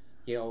of,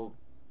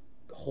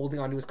 holding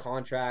on to his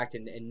contract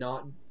and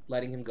not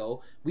letting him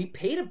go, we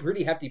paid a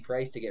pretty hefty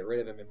price to get rid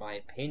of him, in my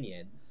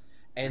opinion.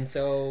 And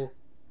so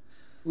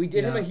we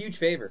did him a huge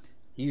favor.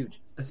 Huge.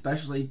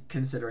 Especially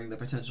considering the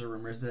potential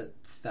rumors that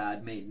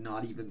Thad may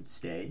not even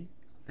stay,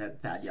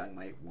 that Thad Young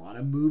might want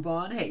to move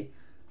on. Hey,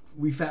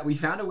 we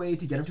found a way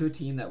to get him to a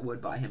team that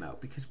would buy him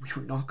out because we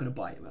were not going to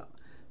buy him out.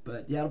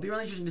 But yeah, it'll be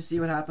really interesting to see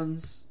what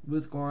happens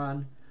with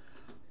Goran.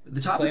 The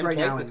topic right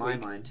now in my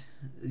mind.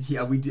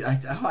 Yeah, we did.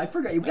 I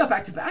forgot. We got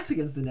back-to-backs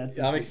against the Nets.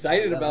 I'm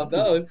excited about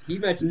those. He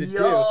mentioned it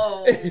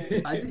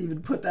too. I didn't even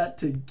put that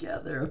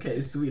together. Okay,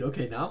 sweet.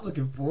 Okay, now I'm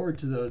looking forward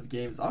to those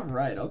games. All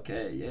right.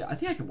 Okay. Yeah, I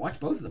think I can watch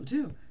both of them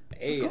too.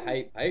 Hey,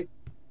 hype.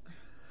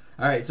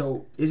 All right.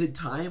 So, is it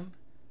time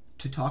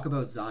to talk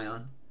about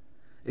Zion?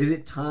 Is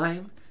it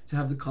time to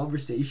have the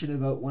conversation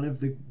about one of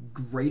the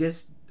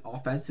greatest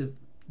offensive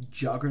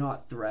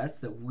juggernaut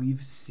threats that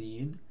we've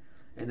seen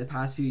in the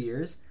past few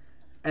years?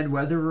 And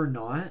whether or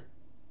not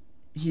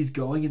he's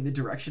going in the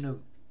direction of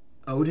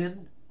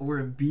Odin or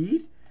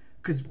Embiid?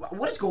 Because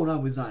what is going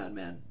on with Zion,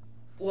 man?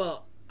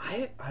 Well,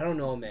 I don't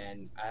know,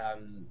 man.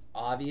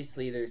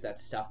 Obviously, there's that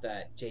stuff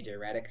that JJ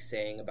Redick's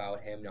saying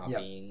about him not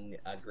being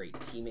a great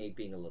teammate,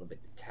 being a little bit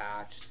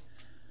detached.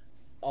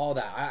 All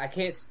that. I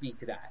can't speak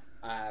to that.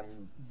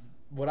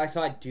 What I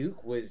saw at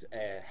Duke was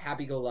a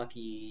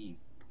happy-go-lucky,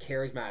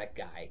 charismatic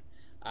guy.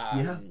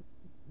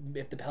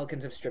 If the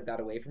Pelicans have stripped that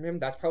away from him,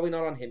 that's probably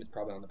not on him. It's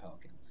probably on the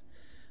Pelicans.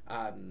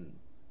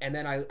 And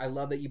then I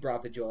love that you brought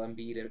up the Joel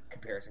Embiid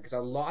comparison, because a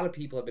lot of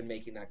people have been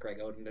making that Greg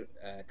Oden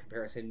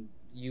comparison,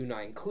 you and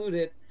I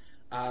included.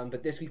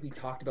 But this week we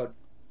talked about,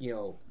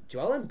 Joel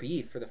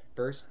Embiid for the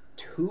first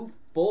 2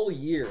 full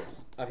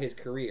years of his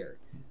career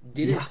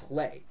didn't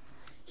play.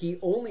 He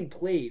only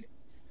played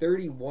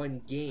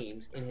 31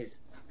 games in his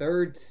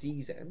 3rd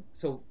season.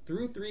 So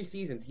through 3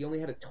 seasons, he only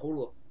had a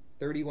total of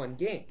 31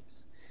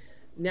 games.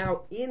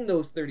 Now, in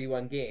those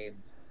 31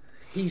 games,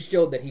 he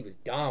showed that he was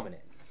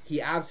dominant.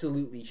 He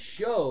absolutely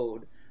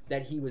showed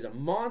that he was a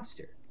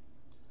monster.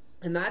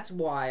 And that's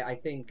why I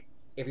think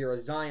if you're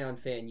a Zion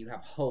fan, you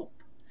have hope.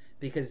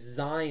 Because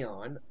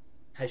Zion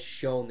has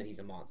shown that he's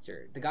a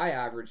monster. The guy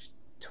averaged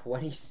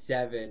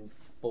 27,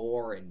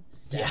 4, and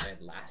 7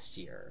 last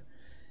year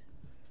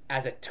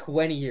as a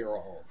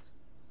 20-year-old.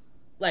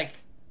 Like,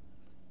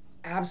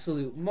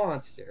 absolute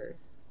monster.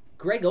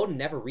 Greg Oden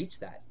never reached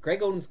that.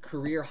 Greg Oden's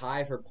career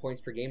high for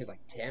points per game is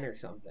like 10 or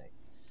something.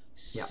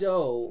 Yeah.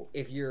 So,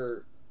 if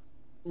you're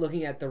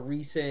looking at the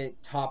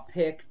recent top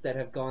picks that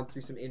have gone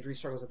through some injury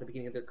struggles at the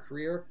beginning of their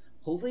career,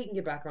 hopefully he can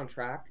get back on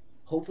track.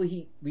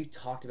 Hopefully we've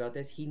talked about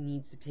this, he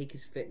needs to take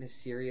his fitness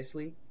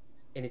seriously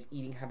and his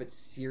eating habits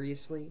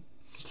seriously.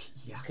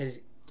 Yeah. Because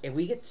if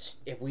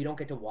we don't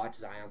get to watch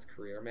Zion's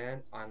career,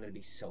 man, I'm going to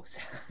be so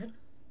sad.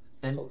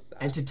 And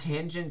to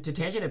tangent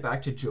it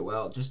back to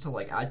Joel, just to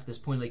add to this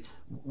point,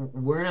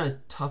 we're in a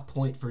tough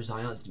point for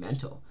Zion's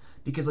mental,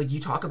 because you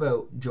talk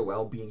about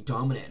Joel being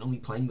dominant and only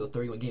playing the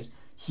 31 games.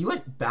 He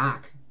went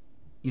back,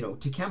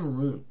 to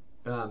Cameroon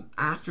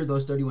after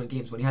those 31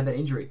 games when he had that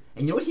injury.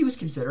 And you know what he was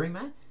considering,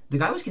 Matt? The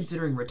guy was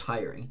considering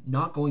retiring,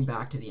 not going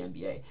back to the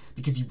NBA,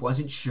 because he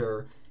wasn't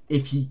sure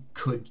if he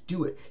could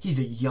do it. He's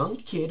a young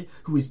kid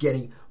who is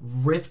getting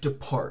ripped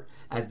apart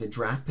as the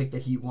draft pick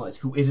that he was,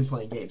 who isn't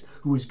playing games,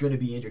 who is going to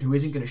be injured, who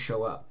isn't going to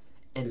show up.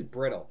 And He's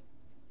brittle.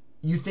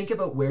 You think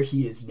about where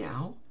he is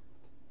now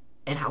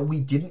and how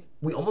we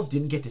almost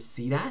didn't get to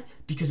see that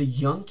because a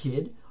young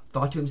kid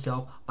thought to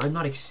himself, I'm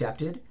not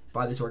accepted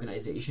by this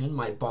organization.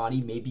 My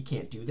body maybe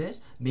can't do this.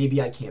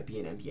 Maybe I can't be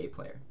an NBA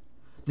player.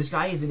 This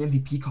guy is in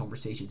MVP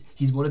conversations.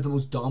 He's one of the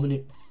most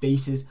dominant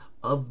faces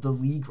of the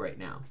league right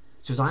now.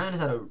 So Zion is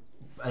at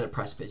a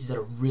precipice. He's at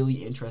a really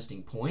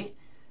interesting point.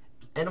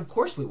 And of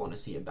course we want to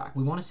see him back.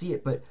 We want to see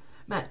it. But,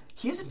 Matt,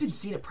 he hasn't been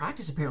seen at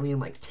practice apparently in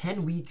like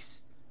 10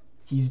 weeks.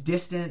 He's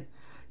distant.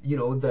 You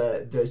know,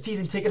 the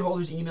season ticket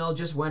holders email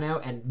just went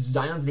out and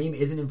Zion's name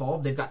isn't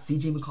involved. They've got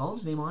CJ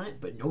McCollum's name on it,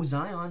 but no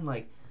Zion.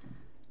 Like,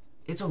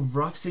 it's a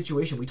rough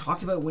situation. We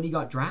talked about when he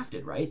got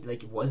drafted, right?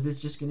 Like, was this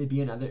just going to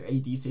be another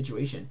AD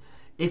situation?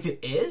 If it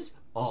is,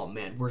 oh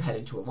man, we're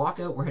heading to a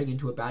lockout. We're heading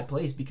into a bad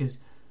place because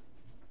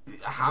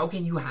how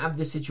can you have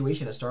this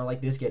situation, a star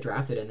like this get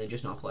drafted and then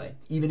just not play?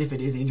 Even if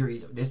it is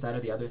injuries, this, that, or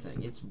the other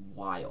thing. It's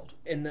wild.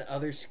 And the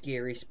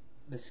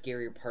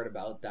scarier part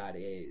about that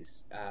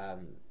is,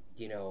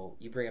 you know,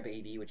 you bring up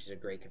AD, which is a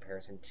great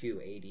comparison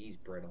too. AD's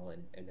brittle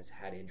and has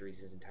had injuries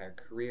his entire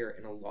career,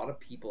 and a lot of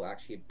people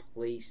actually had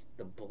placed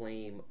the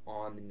blame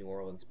on the New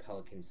Orleans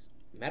Pelicans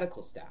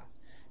medical staff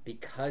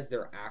because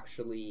they're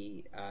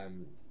actually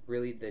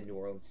really the New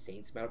Orleans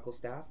Saints medical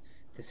staff.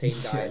 The same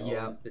guy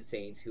owns the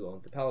Saints who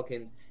owns the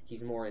Pelicans.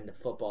 He's more into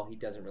football. He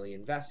doesn't really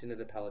invest into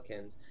the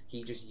Pelicans.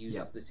 He just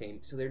uses the same.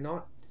 So they're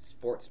not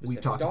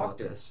sports-specific doctors. We've talked about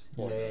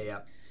this. Yeah.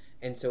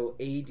 And so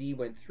AD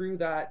went through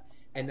that,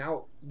 and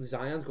now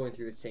Zion's going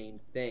through the same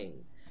thing.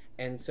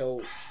 And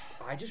so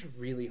I just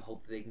really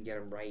hope that they can get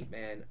him right,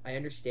 man. I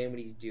understand what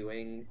he's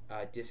doing,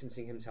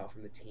 distancing himself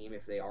from the team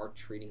if they are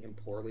treating him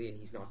poorly and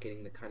he's not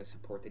getting the kind of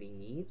support that he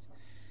needs.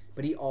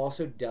 But he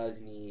also does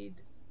need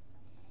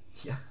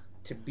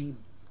to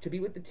be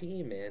with the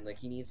team, man. Like,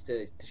 he needs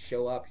to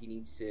show up. He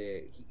needs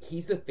to.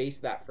 He's the face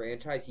of that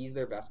franchise. He's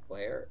their best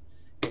player,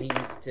 and he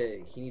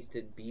needs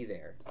to be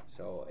there.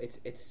 So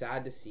it's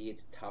sad to see.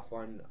 It's a tough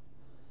one.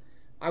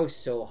 I was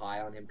so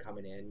high on him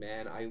coming in,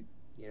 man. I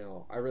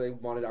really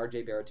wanted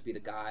RJ Barrett to be the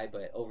guy,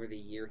 but over the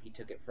year he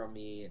took it from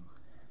me, and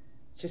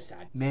it's just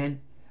sad.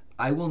 Man,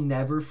 I will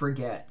never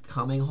forget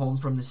coming home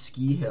from the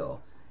ski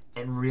hill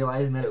and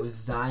realizing that it was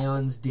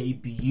Zion's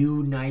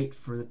debut night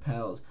for the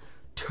Pels.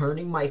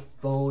 Turning my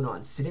phone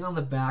on, sitting on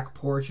the back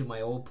porch of my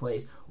old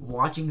place,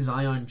 watching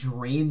Zion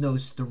drain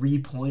those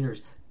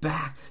 3-pointers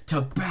back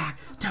to back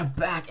to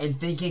back, and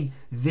thinking,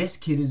 this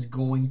kid is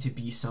going to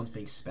be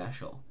something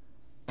special.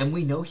 And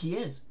we know he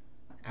is.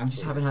 Absolutely. We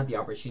just haven't had the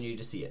opportunity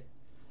to see it.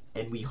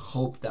 And we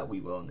hope that we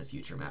will in the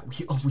future, Matt.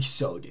 We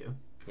so do.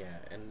 Yeah,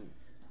 and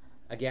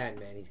again,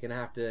 man, he's going to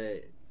have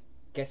to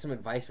get some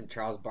advice from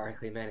Charles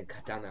Barkley, man, and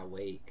cut down that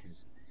weight,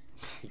 because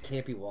he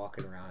can't be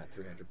walking around at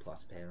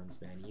 300-plus pounds,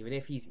 man. Even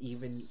if he's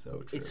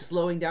it's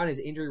slowing down his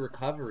injury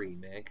recovery,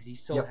 man, because he's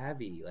so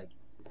heavy. Like,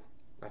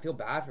 I feel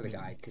bad for the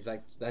guy, because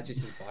that's just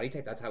his body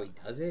type. That's how he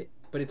does it.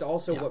 But it's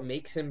also what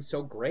makes him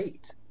so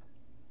great.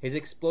 His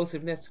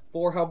explosiveness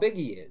for how big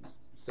he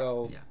is.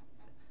 So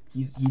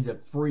he's a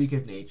freak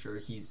of nature.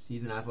 He's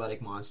an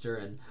athletic monster,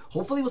 and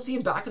hopefully we'll see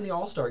him back in the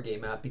All-Star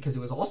game, Matt, because it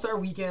was All-Star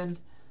weekend.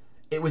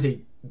 It was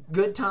a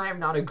good time,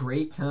 not a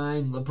great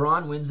time.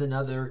 LeBron wins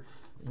another.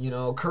 You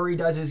know, Curry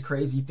does his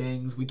crazy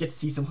things. We get to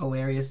see some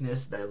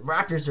hilariousness. The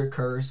Raptors are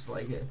cursed.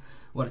 Like,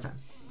 what a time.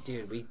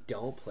 Dude, we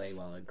don't play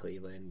well in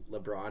Cleveland.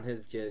 LeBron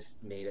has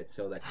just made it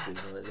so that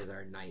Cleveland is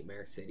our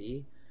nightmare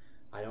city.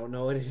 I don't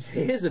know what it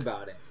is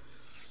about it.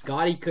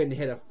 Scotty couldn't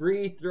hit a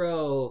free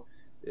throw.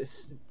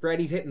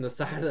 Freddie's hitting the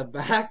side of the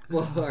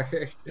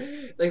backboard.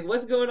 Like,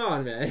 what's going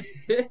on, man?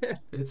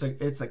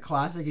 It's a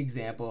classic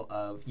example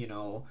of, you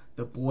know,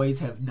 the boys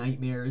have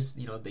nightmares.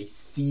 You know, they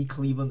see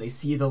Cleveland, they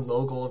see the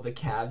logo of the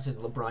Cavs, and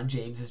LeBron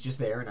James is just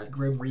there in a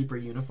Grim Reaper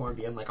uniform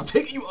being like, I'm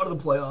taking you out of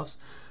the playoffs.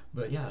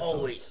 But yeah,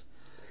 so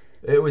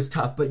it was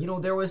tough. But, you know,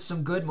 there was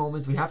some good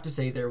moments. We have to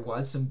say there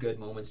was some good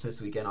moments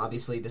this weekend.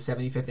 Obviously, the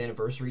 75th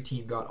anniversary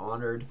team got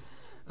honored.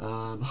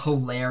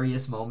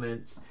 Hilarious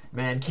moments.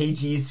 Man,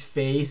 KG's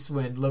face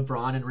when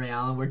LeBron and Ray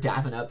Allen were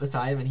dapping up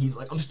beside him, and he's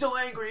like, I'm still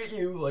angry at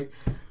you. Like,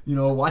 you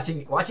know,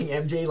 watching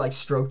MJ, like,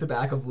 stroke the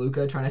back of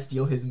Luka, trying to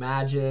steal his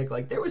magic.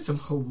 Like, there was some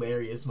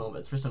hilarious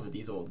moments for some of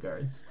these old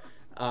guards.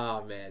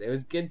 Oh, man, it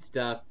was good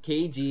stuff.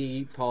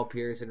 KG, Paul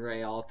Pierce, and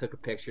Ray all took a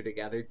picture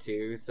together,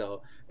 too,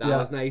 so that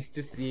was nice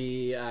to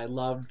see. I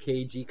loved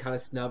KG kind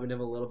of snubbing him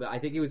a little bit. I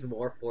think it was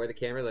more for the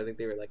cameras. I think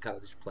they were, like, kind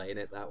of just playing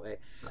it that way.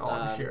 Oh,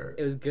 I'm sure.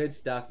 It was good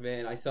stuff,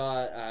 man. I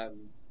saw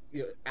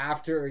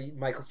after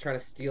Michael's trying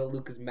to steal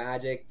Luka's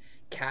magic,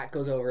 Kat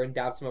goes over and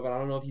daps him up. I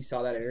don't know if you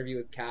saw that interview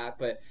with Kat,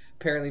 but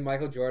apparently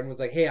Michael Jordan was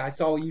like, "Hey, I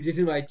saw what you did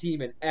to my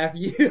team, and F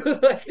you."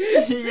 Like,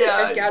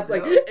 Yeah, and Kat's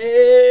like,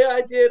 "Hey,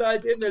 I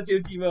did miss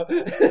you, Timo."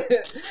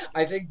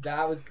 I think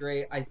that was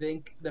great. I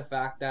think the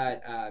fact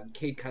that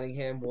Cade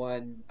Cunningham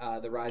won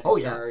the Rising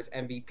Stars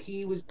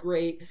MVP was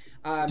great.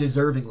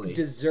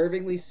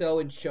 Deservingly so,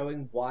 and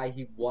showing why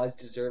he was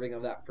deserving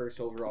of that first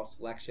overall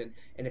selection.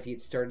 And if he had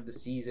started the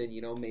season,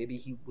 maybe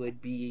he would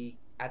be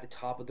at the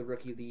top of the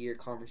Rookie of the Year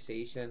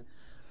conversation.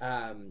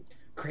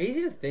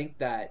 Crazy to think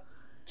that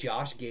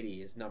Josh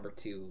Giddey is number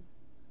 2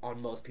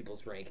 on most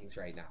people's rankings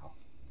right now.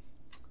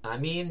 I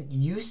mean,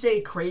 you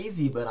say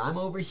crazy, but I'm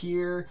over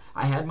here.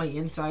 I had my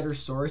insider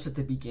source at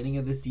the beginning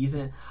of the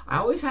season. I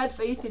always had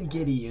faith in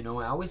Giddey,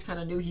 I always kind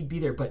of knew he'd be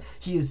there, but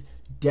he is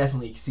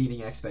definitely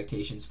exceeding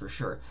expectations for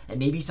sure. And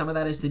maybe some of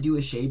that is to do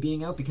with Shea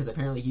being out, because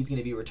apparently he's going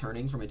to be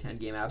returning from a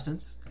 10-game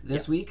absence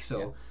this week,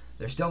 so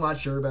they're still not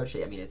sure about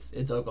Shea. I mean,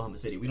 it's Oklahoma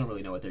City. We don't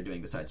really know what they're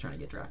doing besides trying to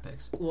get draft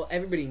picks. Well,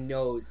 everybody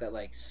knows that,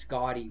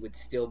 Scotty would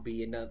still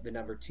be in the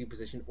number 2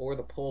 position or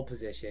the pole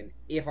position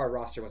if our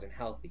roster wasn't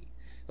healthy.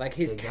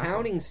 His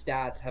counting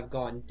stats have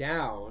gone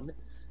down,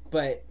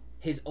 but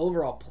his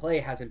overall play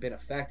hasn't been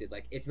affected.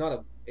 It's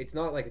not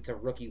like it's a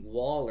rookie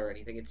wall or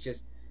anything. It's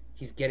just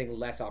he's getting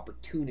less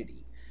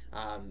opportunity.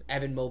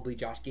 Evan Mobley,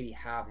 Josh Giddey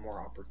have more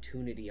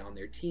opportunity on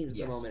their teams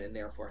at the moment, and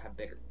therefore have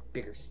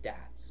bigger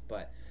stats.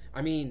 But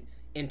I mean,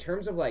 in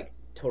terms of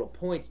total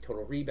points,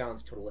 total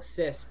rebounds, total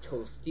assists,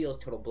 total steals,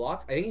 total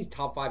blocks, I think he's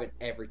top 5 in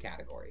every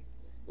category,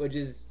 which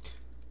is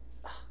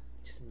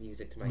just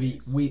music to my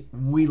ears.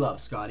 We love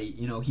Scotty.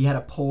 He had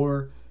a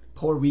poor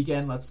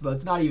weekend.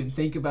 Let's not even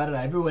think about it.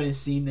 Everyone has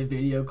seen the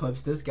video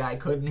clips. This guy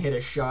couldn't hit a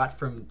shot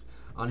from.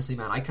 Honestly,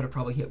 man, I could have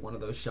probably hit one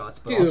of those shots.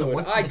 But Dude, also,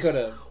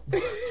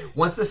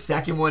 once the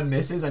second one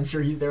misses, I'm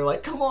sure he's there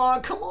like, come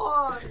on.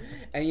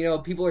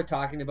 And, people are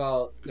talking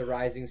about the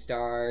Rising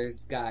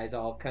Stars guys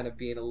all kind of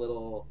being a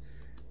little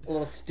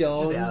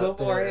stoned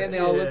beforehand. They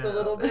all looked a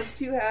little bit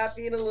too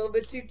happy and a little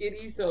bit too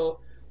giddy, so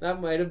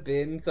that might have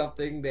been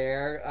something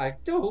there.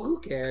 Who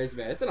cares,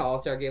 man? It's an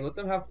all-star game. Let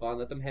them have fun.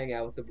 Let them hang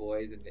out with the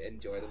boys and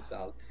enjoy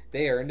themselves.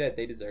 They earned it.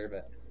 They deserve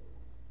it.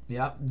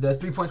 Yeah, the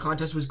 3-point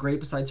contest was great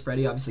besides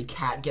Freddie. Obviously,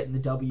 Kat getting the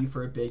W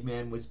for a big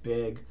man was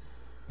big.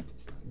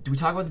 Do we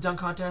talk about the dunk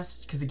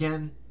contest? Because,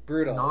 again,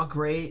 brutal. Not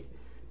great.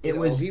 It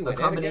was a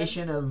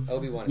combination of...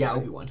 Obi won. Yeah,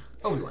 Obi won.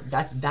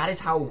 That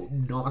is how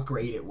not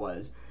great it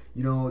was.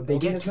 They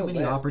get too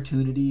many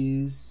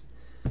opportunities.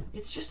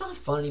 It's just not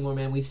fun anymore,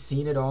 man. We've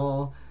seen it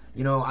all.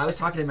 I was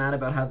talking to Matt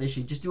about how they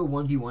should just do a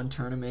 1v1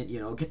 tournament.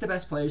 Get the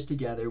best players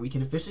together. We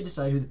can officially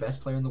decide who the best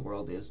player in the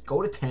world is.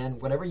 Go to 10,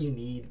 whatever you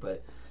need,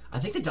 but... I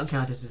think the dunk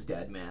contest is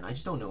dead, man. I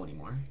just don't know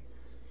anymore.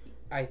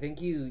 I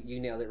think you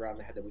nailed it right on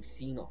the head that we've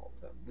seen all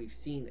of them. We've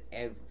seen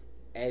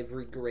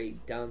every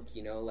great dunk.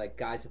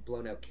 Guys have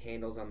blown out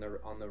candles on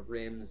the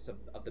rims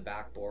of the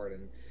backboard,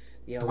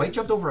 and Dwight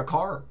jumped over a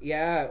car.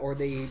 Yeah, or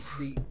they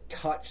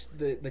touched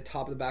the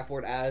top of the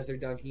backboard as they're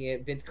dunking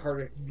it. Vince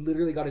Carter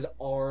literally got his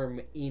arm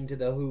into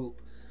the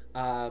hoop.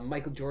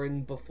 Michael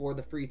Jordan before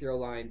the free throw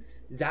line.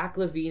 Zach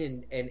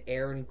LaVine and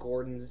Aaron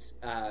Gordon's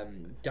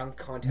dunk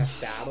contest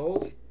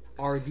battles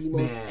are the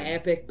most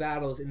epic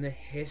battles in the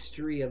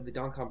history of the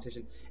dunk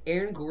competition.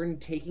 Aaron Gordon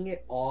taking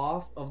it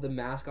off of the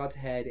mascot's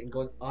head and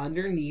going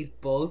underneath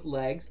both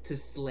legs to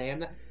slam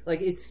that.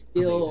 It's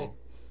still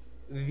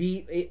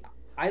amazing.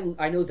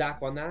 I know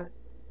Zach won that.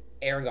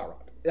 Aaron got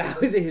robbed.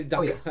 That was his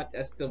dunk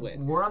contest to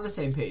win. We're on the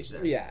same page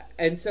there. Yeah,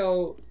 and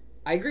so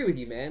I agree with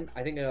you, man.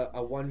 I think a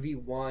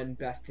 1v1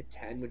 best to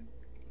 10 would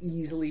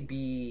easily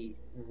be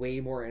way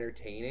more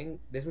entertaining.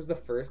 This was the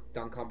first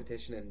dunk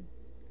competition in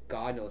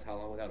God knows how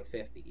long without a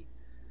 50.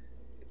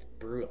 It's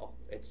brutal.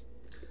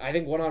 I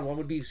think one-on-one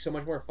would be so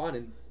much more fun,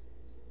 and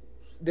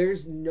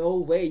there's no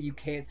way you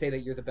can't say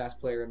that you're the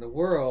best player in the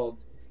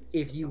world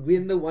if you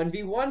win the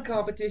 1v1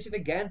 competition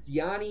against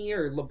Gianni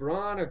or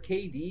LeBron or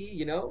KD.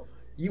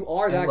 You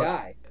are that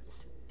guy.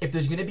 If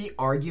there's going to be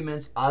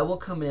arguments, I will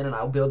come in and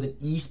I'll build an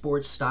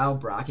esports style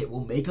bracket.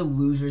 We'll make a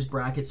losers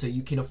bracket so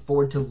you can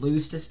afford to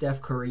lose to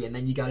Steph Curry, and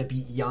then you got to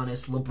beat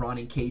Giannis, LeBron,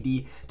 and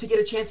KD to get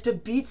a chance to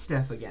beat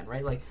Steph again,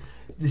 right?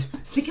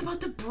 Think about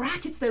the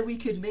brackets that we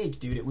could make,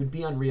 dude. It would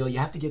be unreal. You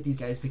have to get these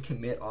guys to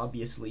commit,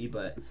 obviously,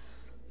 but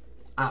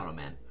I don't know,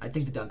 man. I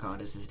think the dunk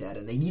contest is dead,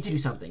 and they need to do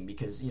something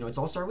because, it's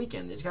All-Star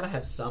Weekend. There's got to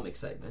have some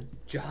excitement.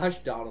 Josh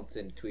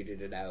Donaldson tweeted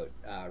it out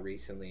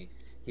recently.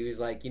 He was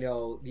like, the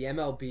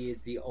MLB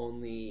is the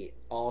only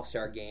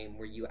All-Star game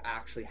where you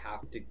actually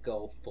have to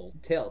go full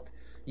tilt.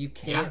 You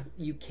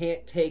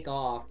can't take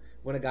off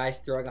when a guy's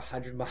throwing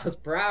 100 miles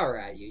per hour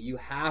at you. You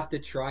have to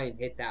try and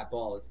hit that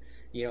ball as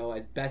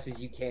best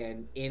as you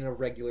can in a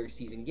regular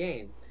season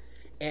game.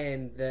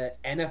 And the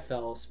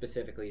NFL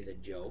specifically is a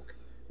joke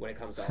when it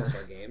comes to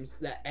All-Star games.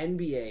 The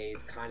NBA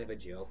is kind of a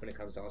joke when it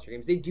comes to All-Star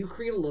games. They do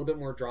create a little bit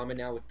more drama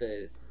now with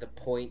the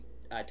point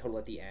total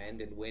at the end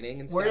and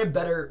winning and stuff.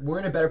 We're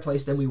in a better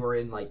place than we were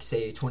in,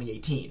 say,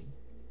 2018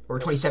 or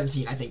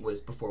 2017, I think,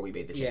 was before we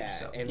made the change. Yeah,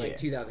 So, and like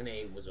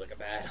 2008 was like a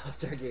bad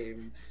All-Star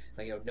game,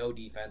 like no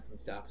defense and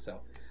stuff. So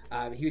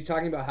he was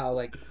talking about how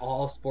like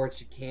all sports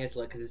should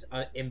cancel it because it's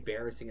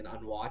embarrassing and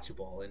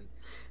unwatchable. And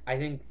I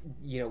think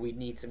we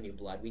need some new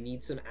blood. We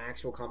need some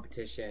actual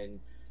competition.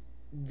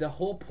 The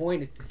whole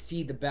point is to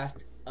see the best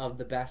of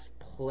the best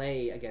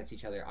play against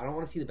each other. I don't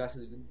want to see the best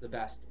of the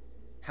best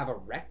have a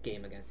rec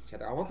game against each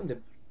other. I want them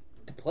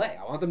to play.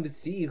 I want them to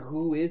see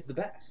who is the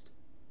best.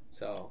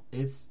 So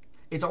it's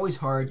always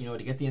hard,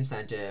 to get the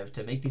incentive,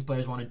 to make these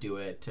players want to do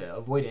it, to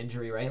avoid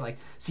injury, right? Like,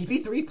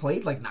 CP3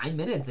 played like 9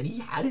 minutes, and he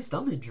had his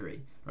thumb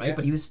injury, right? Yeah.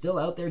 But he was still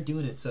out there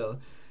doing it, so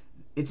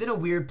it's in a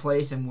weird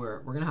place, and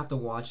we're going to have to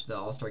watch the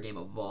All-Star game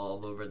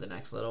evolve over the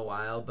next little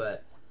while,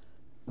 but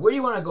where do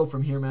you want to go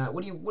from here, Matt?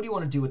 What do you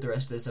want to do with the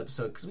rest of this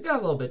episode? Because we got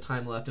a little bit of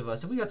time left of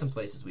us, and we got some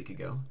places we could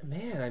go.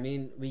 Man, I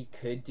mean, we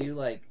could do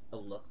like a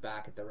look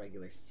back at the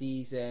regular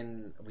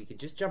season. We could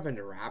just jump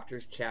into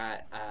Raptors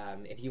chat.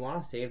 If you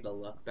want to save the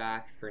look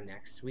back for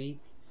next week,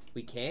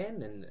 we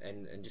can,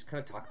 and just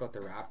kind of talk about the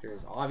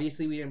Raptors.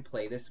 Obviously, we didn't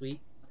play this week,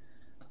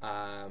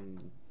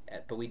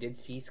 but we did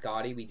see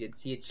Scotty, we did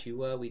see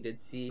Achua, we did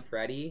see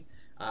Freddie.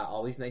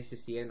 Always nice to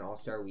see it an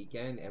All-Star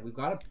weekend, and we've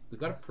got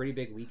a pretty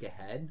big week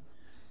ahead.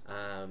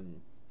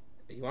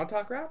 You want to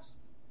talk Raps?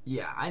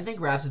 Yeah, I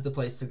think Raps is the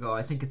place to go.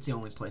 I think it's the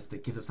only place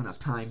that gives us enough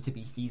time to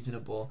be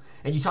feasible.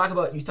 And you talk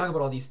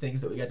about all these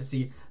things that we got to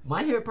see.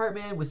 My favorite part,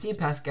 man, was seeing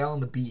Pascal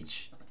on the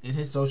beach in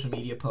his social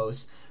media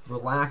posts,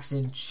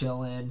 relaxing,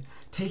 chilling,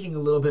 taking a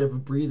little bit of a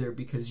breather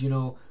because,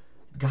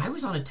 Guy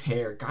was on a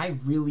tear. Guy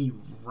really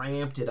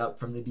ramped it up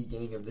from the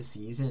beginning of the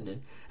season.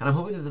 And I'm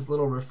hoping that this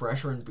little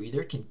refresher and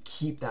breather can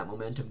keep that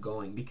momentum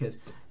going because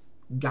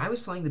Guy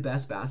was playing the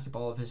best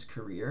basketball of his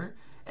career.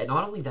 And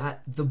not only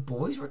that, the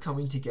boys were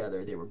coming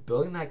together. They were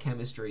building that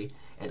chemistry.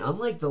 And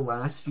unlike the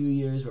last few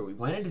years where we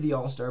went into the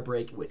All-Star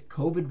break with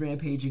COVID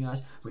rampaging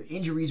us, with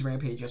injuries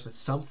rampaging us, with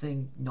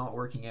something not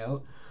working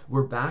out,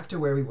 we're back to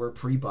where we were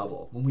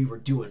pre-bubble. When we were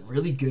doing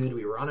really good,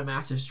 we were on a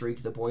massive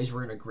streak, the boys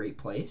were in a great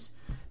place.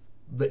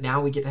 But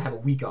now we get to have a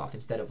week off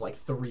instead of like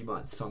 3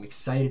 months. So I'm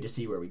excited to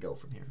see where we go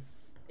from here.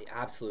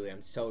 Absolutely.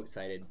 I'm so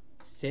excited.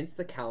 Since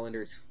the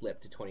calendars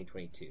flipped to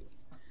 2022,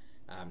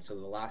 so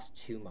the last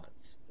 2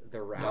 months, the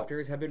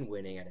Raptors have been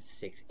winning at a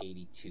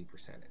 .682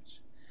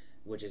 percentage,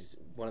 which is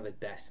one of the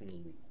best in the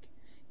league.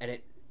 And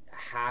it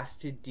has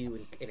to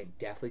do, and it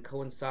definitely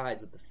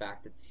coincides with the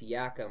fact that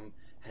Siakam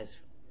has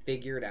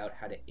figured out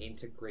how to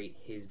integrate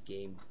his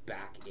game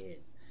back in.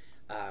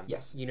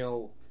 Yes.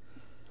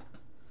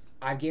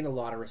 I've gained a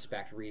lot of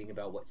respect reading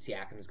about what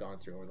Siakam has gone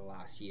through over the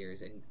last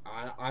years, and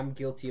I'm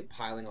guilty of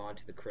piling on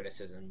to the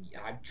criticism.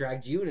 I've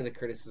dragged you into the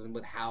criticism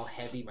with how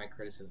heavy my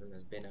criticism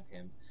has been of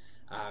him.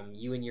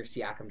 You and your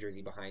Siakam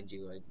jersey behind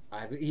you.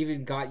 I've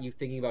even got you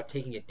thinking about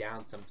taking it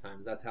down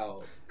sometimes. That's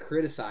how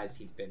criticized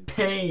he's been.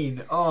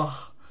 Pain.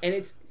 Oh. And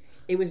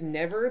it was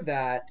never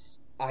that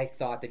I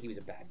thought that he was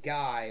a bad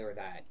guy or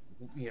that,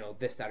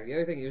 this, that, or the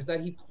other thing. It was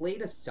that he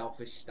played a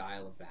selfish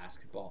style of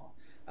basketball.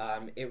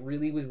 It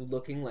really was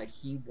looking like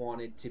he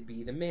wanted to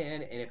be the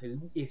man,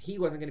 and if he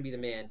wasn't going to be the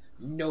man,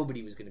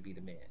 nobody was going to be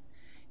the man.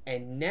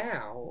 And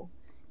now,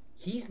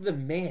 he's the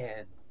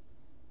man,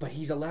 but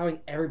he's allowing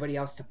everybody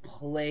else to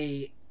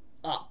play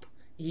up.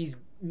 He's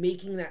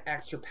making that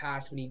extra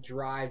pass when he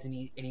drives,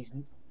 and he's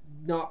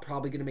not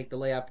probably going to make the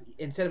layup.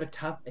 Instead of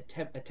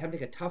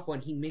attempting a tough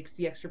one, he makes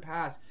the extra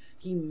pass.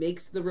 He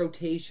makes the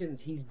rotations.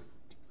 He's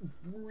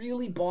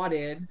really bought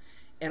in,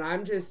 and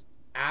I'm just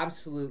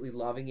absolutely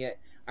loving it.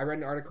 I read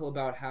an article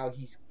about how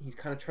he's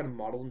kind of trying to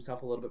model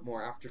himself a little bit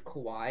more after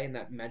Kawhi and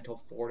that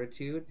mental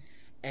fortitude,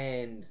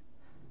 and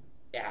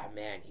yeah,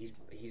 man,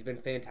 he's been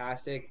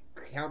fantastic.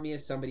 Count me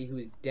as somebody who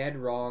is dead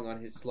wrong on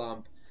his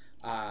slump,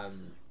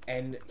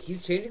 and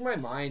he's changing my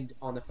mind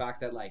on the fact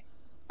that, like,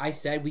 I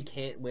said we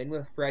can't win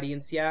with Freddie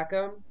and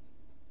Siakam.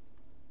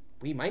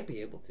 We might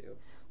be able to.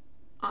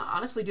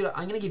 Honestly, dude,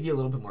 I'm going to give you a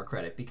little bit more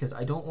credit because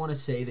I don't want to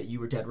say that you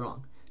were dead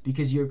wrong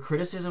because your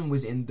criticism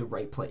was in the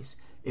right place.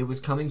 It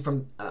was coming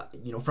from,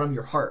 from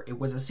your heart. It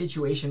was a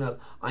situation of,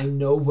 I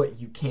know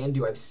what you can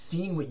do. I've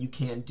seen what you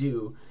can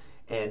do,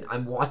 and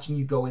I'm watching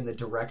you go in the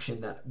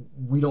direction that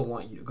we don't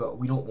want you to go.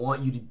 We don't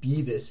want you to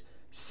be this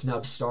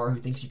snub star who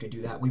thinks you can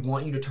do that. We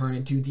want you to turn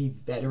into the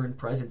veteran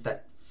presence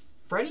that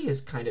Freddie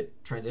has kind of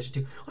transitioned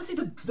to. Honestly,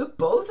 the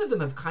both of them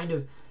have kind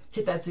of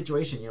hit that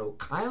situation.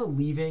 Kyle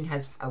leaving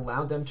has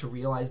allowed them to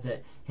realize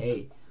that,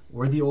 hey,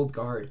 we're the old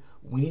guard.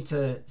 We need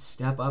to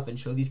step up and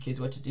show these kids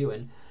what to do.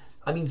 And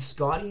I mean,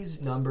 Scotty's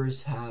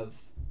numbers have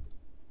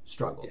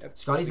struggled.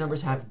 Scotty's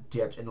numbers have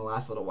dipped in the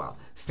last little while.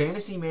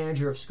 Fantasy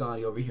manager of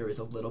Scotty over here is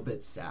a little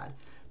bit sad.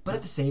 But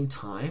at the same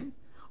time,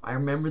 I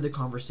remember the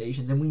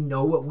conversations, and we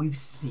know what we've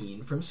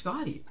seen from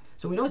Scotty.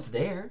 So we know it's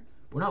there.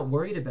 We're not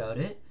worried about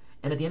it.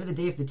 And at the end of the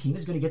day, if the team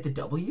is going to get the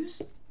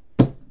W's,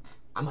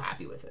 I'm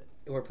happy with it.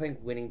 We're playing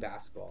winning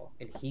basketball,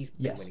 and he's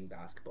been winning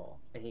basketball.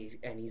 And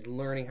he's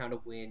learning how to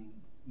win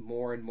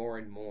more and more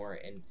and more,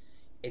 and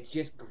it's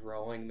just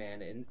growing,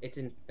 man, and it's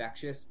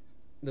infectious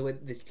the way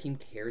this team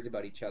cares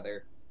about each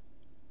other.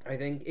 I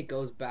think it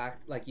goes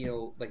back, like,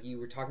 like you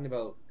were talking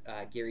about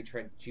Gary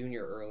Trent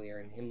Jr. earlier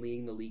and him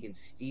leading the league in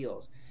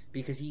steals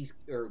because he's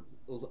or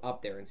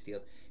up there in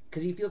steals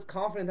because he feels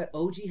confident that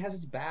OG has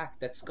his back,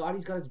 that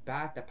Scotty's got his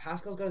back, that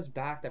Pascal's got his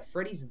back, that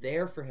Freddie's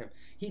there for him.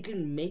 He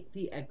can make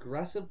the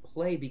aggressive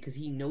play because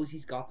he knows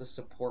he's got the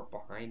support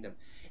behind him,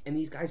 and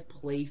these guys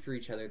play for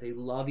each other. They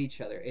love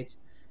each other. It's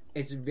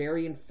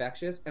very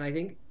infectious, and I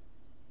think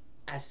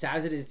as sad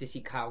as it is to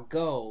see Kyle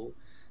go,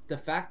 the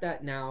fact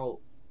that now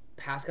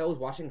Pascal was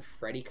watching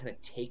Freddie kind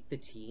of take the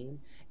team,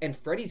 and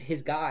Freddie's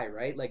his guy,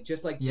 right? Like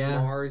just like Yeah.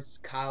 DeMar's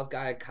Kyle's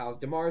guy, Kyle's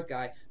DeMar's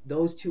guy.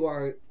 Those two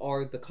are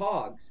the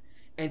cogs,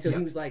 and so Yep.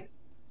 he was like,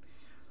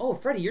 "Oh,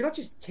 Freddie, you're not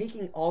just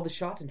taking all the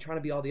shots and trying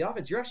to be all the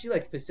offense. You're actually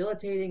like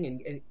facilitating,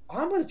 and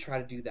I'm going to try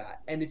to do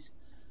that." And it's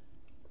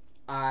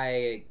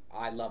I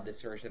love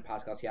this version of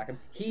Pascal Siakam.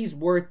 He's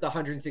worth the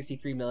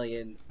 163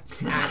 million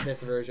at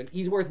this version.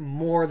 He's worth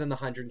more than the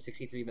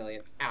 163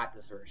 million at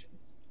this version.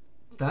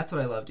 That's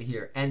what I love to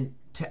hear. And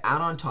to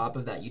add on top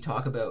of that, you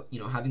talk about,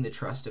 having the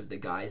trust of the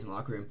guys in the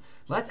locker room.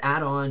 Let's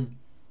add on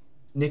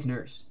Nick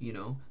Nurse,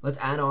 Let's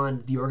add on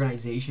the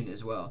organization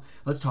as well.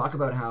 Let's talk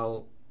about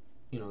how,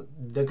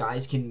 the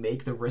guys can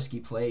make the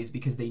risky plays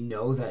because they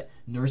know that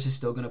Nurse is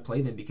still going to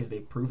play them because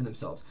they've proven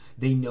themselves.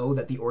 They know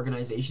that the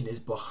organization is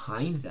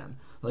behind them.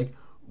 Like,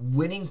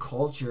 winning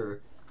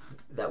culture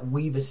that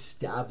we've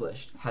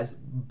established has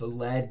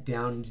bled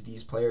down into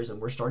these players, and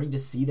we're starting to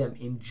see them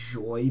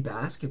enjoy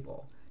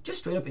basketball. Just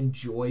straight up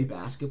enjoy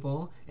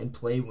basketball and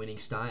play winning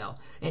style.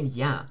 And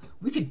yeah,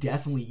 we could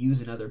definitely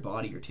use another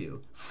body or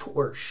two,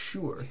 for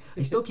sure.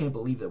 I still can't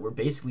believe that we're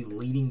basically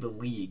leading the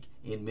league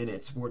in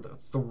minutes for the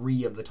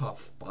 3 of the top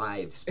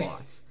 5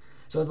 spots.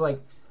 So it's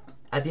like,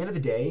 at the end of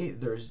the day,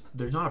 there's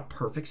not a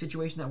perfect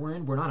situation that we're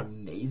in. We're not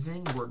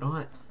amazing.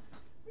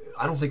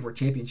 I don't think we're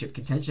championship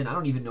contention. I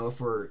don't even know if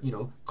we're,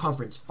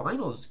 conference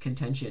finals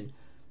contention.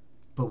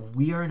 But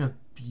we are in a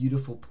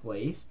beautiful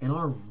place. And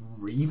our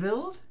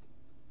rebuild...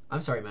 I'm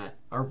sorry, Matt.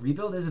 Our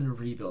rebuild isn't a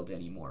rebuild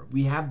anymore.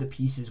 We have the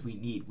pieces we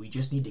need. We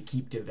just need to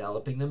keep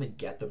developing them and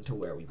get them to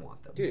where we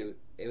want them. Dude,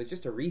 it was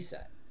just a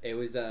reset. It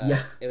was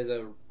It was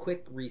a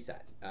quick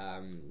reset.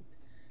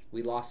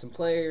 We lost some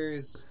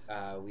players.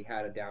 We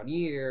had a down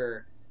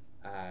year.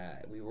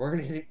 We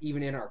weren't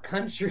even in our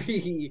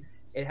country.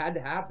 It had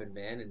to happen,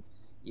 man. And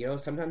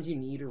sometimes you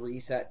need a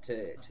reset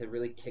to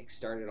really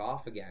kickstart it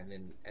off again,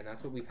 and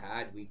that's what we've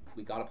had. We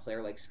got a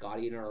player like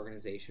Scotty in our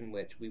organization,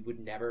 which we would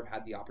never have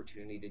had the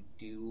opportunity to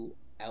do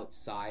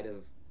outside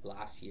of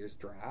last year's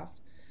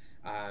draft.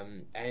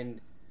 And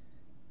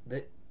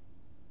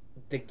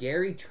the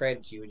Gary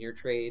Trent Jr.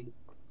 trade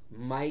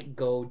might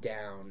go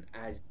down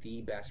as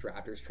the best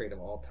Raptors trade of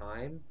all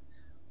time,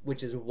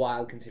 which is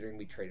wild considering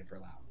we traded for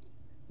Lowry.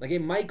 Like,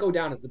 it might go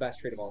down as the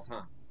best trade of all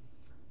time.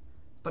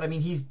 But I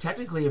mean, he's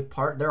technically a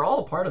part. They're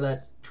all a part of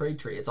that trade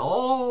tree. It's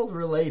all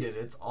related.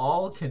 It's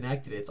all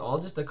connected. It's all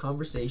just a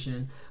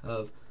conversation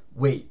of,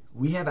 wait,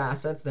 we have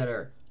assets that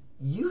are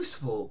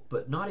useful,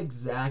 but not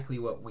exactly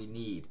what we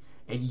need.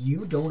 And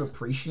you don't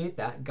appreciate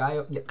that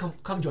guy. Yeah,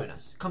 come join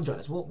us. Come join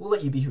us. We'll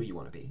let you be who you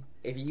want to be.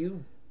 If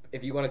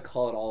you want to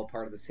call it all a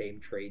part of the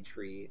same trade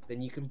tree,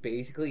 then you can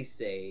basically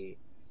say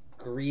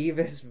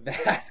Grievous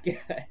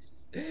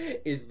Vasquez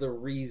is the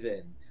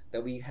reason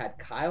that we had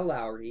Kyle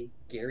Lowry,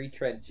 Gary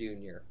Trent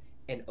Jr.,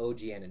 and OG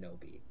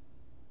Anunoby.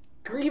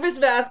 Grievous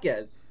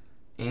Vasquez!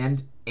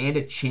 And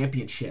a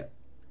championship.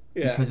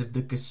 Yeah. Because of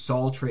the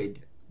Gasol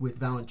trade with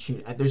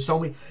Valanciunas. There's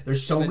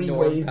so many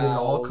ways that it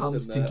all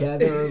comes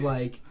together.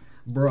 Like,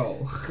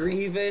 bro.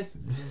 Grievous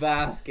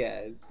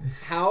Vasquez.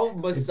 How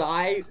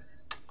Masai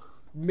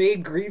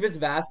made Grievous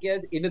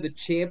Vasquez into the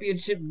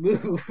championship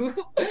move.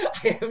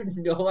 I have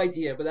no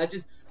idea, but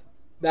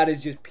that is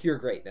just pure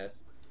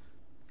greatness.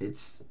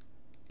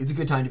 It's a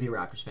good time to be a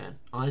Raptors fan.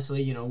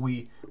 Honestly,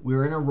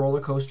 we're in a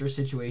roller coaster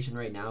situation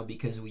right now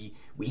because we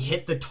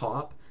hit the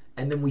top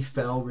and then we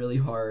fell really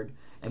hard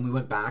and we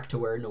went back to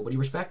where nobody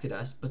respected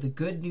us. But the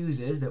good news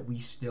is that we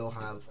still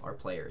have our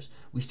players.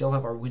 We still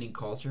have our winning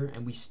culture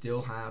and we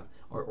still have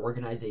our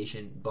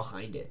organization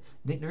behind it.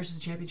 Nick Nurse is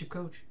a championship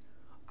coach.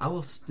 I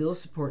will still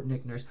support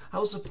Nick Nurse. I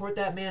will support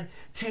that man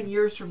 10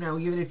 years from now,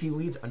 even if he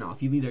leads... No, if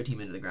he leads our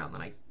team into the ground,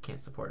 then I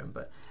can't support him.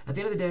 But at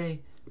the end of the day,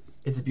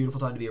 it's a beautiful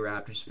time to be a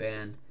Raptors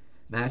fan.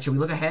 Matt, should we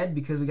look ahead?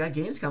 Because we got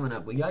games coming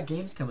up. We got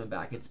games coming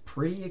back. It's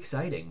pretty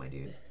exciting, my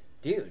dude.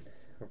 Dude,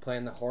 we're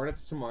playing the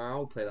Hornets tomorrow.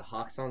 We play the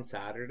Hawks on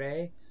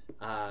Saturday.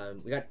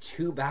 We got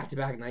 2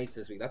 back-to-back nights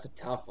this week. That's a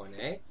tough one,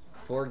 eh?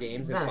 4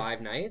 games in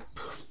 5 nights.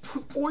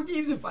 4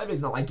 games in 5 days.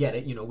 No, I get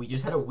it. We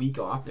just had a week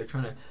off. They're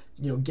trying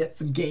to, get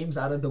some games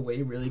out of the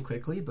way really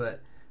quickly.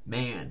 But,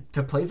 man,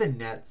 to play the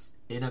Nets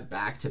in a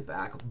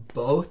back-to-back,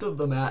 both of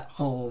them at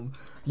home...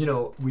 we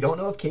don't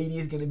know if KD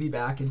is going to be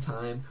back in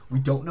time. We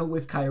don't know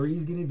if Kyrie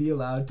is going to be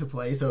allowed to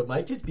play. So it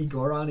might just be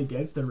Goran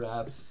against the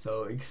Raps.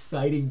 So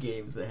exciting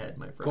games ahead,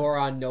 my friend.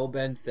 Goran, no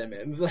Ben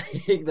Simmons.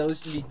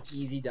 Those should be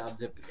easy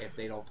dubs if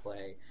they don't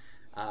play.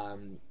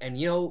 And,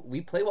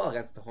 we play well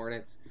against the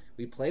Hornets.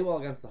 We play well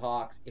against the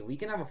Hawks. If we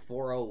can have a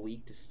 4-0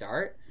 week to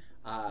start,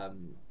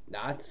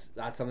 That's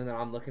something that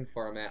I'm looking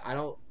for, man. I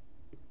don't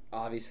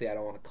want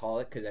to call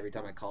it because every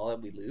time I call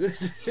it, we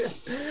lose.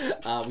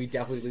 We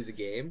definitely lose a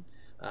game.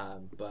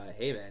 But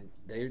hey, man,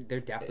 they're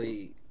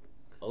definitely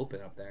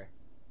open up there.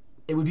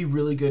 It would be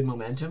really good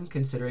momentum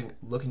considering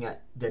looking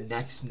at the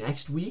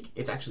next week.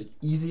 It's actually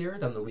easier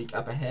than the week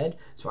up ahead.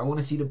 So I want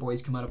to see the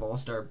boys come out of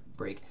All-Star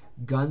break,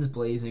 guns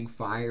blazing,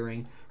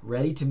 firing,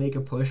 ready to make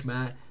a push,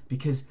 Matt,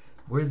 because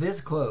we're this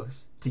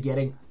close to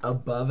getting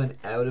above and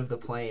out of the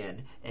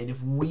play-in. And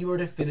if we were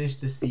to finish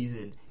the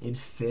season in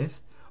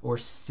 5th or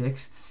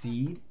 6th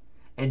seed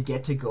and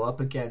get to go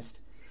up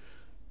against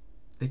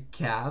the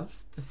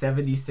Cavs, the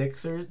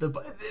 76ers,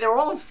 they're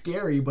all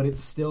scary, but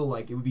it's still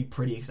like it would be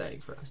pretty exciting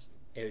for us.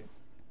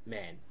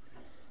 Man,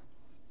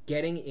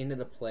 getting into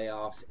the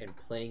playoffs and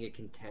playing a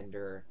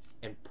contender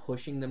and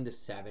pushing them to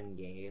 7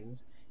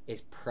 games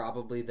is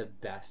probably the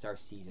best our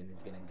season is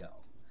going to go.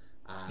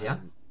 Yeah.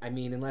 I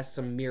mean, unless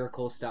some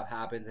miracle stuff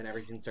happens and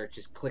everything starts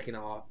just clicking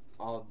off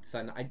all of a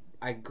sudden,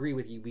 I agree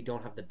with you. We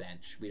don't have the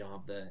bench. We don't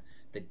have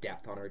the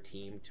depth on our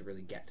team to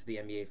really get to the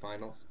NBA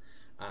Finals.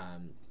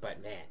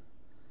 But, man,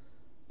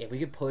 if we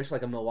could push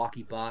like a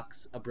Milwaukee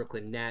Bucks, a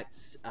Brooklyn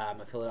Nets,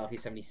 a Philadelphia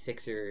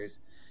 76ers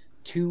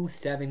to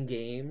 7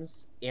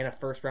 games in a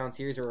first round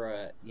series, or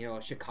a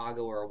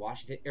Chicago or a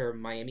Washington or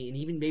Miami, and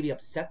even maybe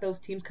upset those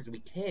teams because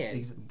we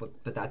can.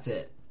 But that's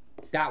it.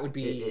 That would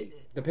be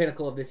the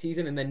pinnacle of the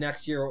season, and then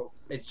next year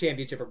it's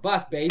championship or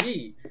bust,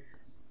 baby.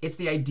 It's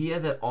the idea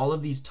that all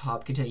of these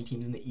top contending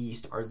teams in the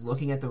East are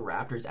looking at the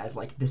Raptors as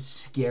like the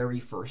scary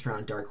first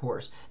round dark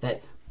horse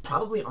that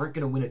probably aren't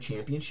going to win a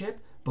championship,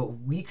 but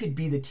we could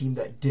be the team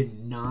that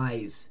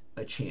denies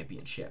a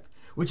championship,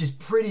 which is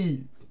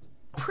pretty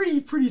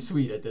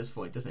sweet at this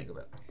point to think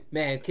about.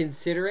 Man,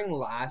 considering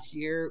last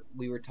year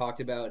we were talked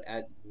about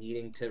as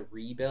needing to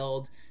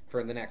rebuild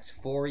for the next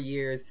 4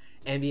 years,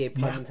 NBA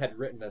pundits had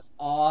written us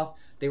off.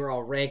 They were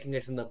all ranking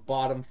us in the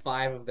bottom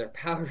 5 of their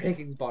power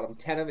rankings, bottom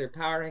 10 of their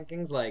power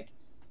rankings. Like,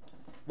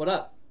 what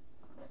up?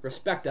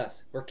 Respect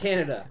us. We're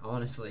Canada.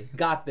 Honestly.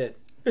 Got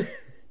this.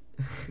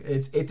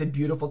 It's a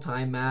beautiful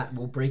time, Matt.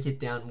 We'll break it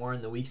down more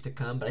in the weeks to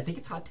come, but I think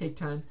it's hot take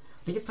time.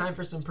 I think it's time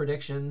for some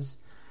predictions.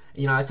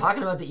 I was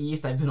talking about the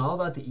East. I've been all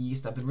about the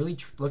East. I've been really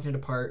looking it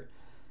apart.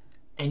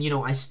 And,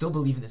 I still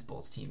believe in this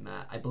Bulls team,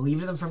 Matt. I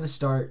believed in them from the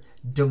start.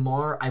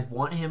 DeMar, I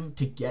want him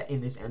to get in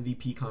this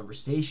MVP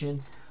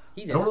conversation.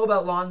 I don't know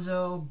about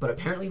Lonzo, but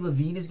apparently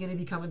Levine is going to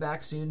be coming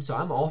back soon. So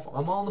I'm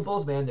all in the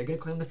Bulls, man. They're going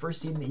to claim the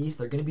first seed in the East.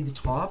 They're going to be the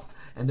top,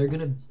 and they're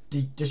going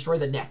to destroy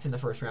the Nets in the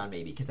first round,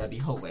 maybe, because that'd be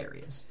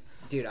hilarious.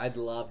 Dude, I'd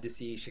love to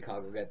see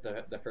Chicago get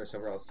the first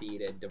overall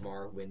seed and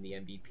DeMar win the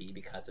MVP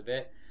because of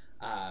it.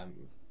 I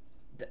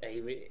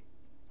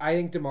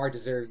think DeMar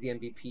deserves the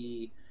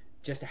MVP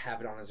just to have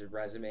it on his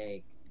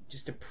resume,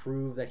 just to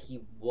prove that he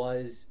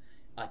was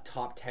a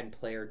top 10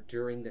 player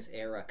during this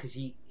era. Because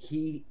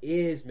he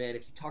is, man.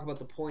 If you talk about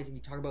the points, if you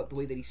talk about the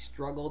way that he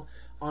struggled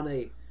on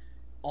a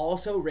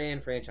also-ran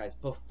franchise.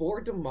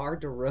 Before DeMar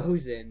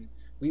DeRozan,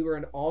 we were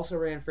an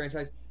also-ran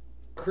franchise.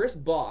 Chris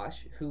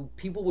Bosh, who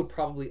people would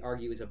probably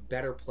argue is a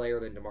better player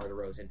than DeMar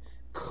DeRozan,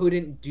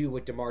 couldn't do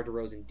what DeMar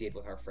DeRozan did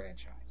with our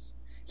franchise.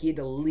 He had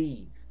to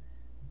leave.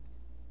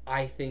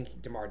 I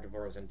think DeMar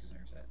DeRozan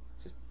deserves it.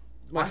 Just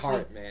my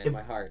heart, man.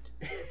 My heart.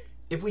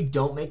 If we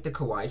don't make the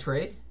Kawhi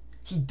trade,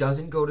 he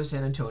doesn't go to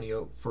San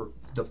Antonio for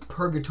the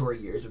purgatory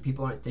years where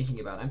people aren't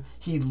thinking about him.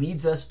 He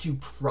leads us to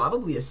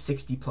probably a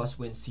 60-plus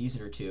win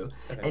season or two,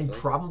 and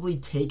probably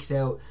takes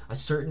out a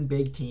certain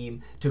big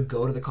team to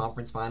go to the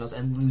conference finals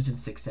and lose in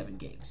 6-7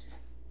 games.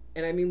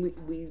 And I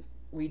mean,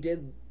 we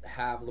did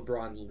have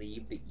LeBron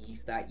leave the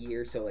East that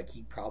year, so like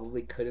he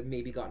probably could have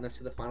maybe gotten us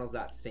to the finals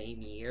that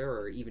same year,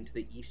 or even to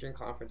the Eastern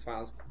Conference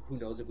Finals. Who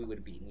knows if we would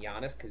have beaten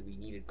Giannis because we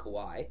needed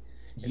Kawhi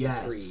in the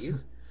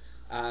threes.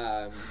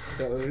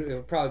 So it would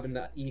have probably been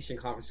the Eastern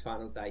Conference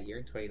Finals that year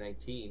in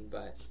 2019.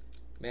 But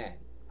man,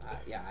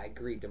 yeah, I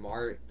agree.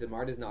 DeMar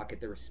does not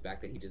get the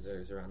respect that he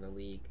deserves around the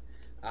league.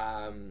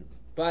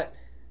 But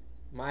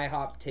my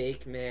hot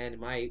take, man,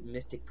 my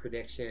mystic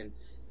prediction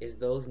is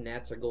those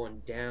Nets are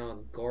going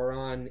down.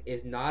 Goran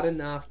is not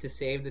enough to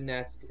save the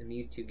Nets in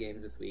these 2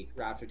 games this week.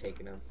 Raps are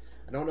taking them.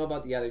 I don't know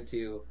about the other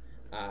 2.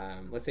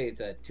 Let's say it's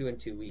a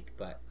 2-2 week,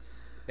 but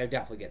they're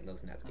definitely getting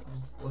those Nets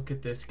games. Look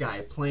at this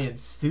guy playing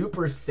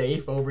super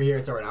safe over here.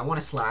 It's all right. I want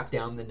to slap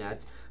down the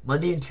Nets.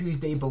 Monday and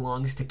Tuesday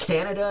belongs to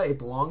Canada. It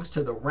belongs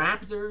to the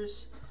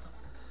Raptors.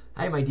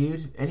 Hey, my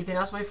dude. Anything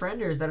else, my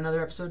friend, or is that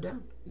another episode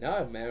down?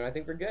 No, man. I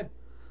think we're good.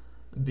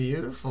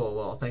 Beautiful.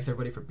 Well, thanks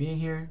everybody for being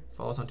here.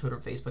 Follow us on Twitter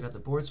and Facebook at The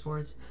Board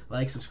Sports.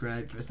 Like,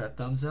 subscribe, give us that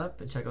thumbs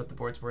up, and check out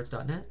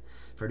theboardsports.net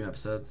for new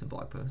episodes and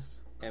blog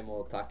posts. And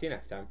we'll talk to you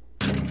next time.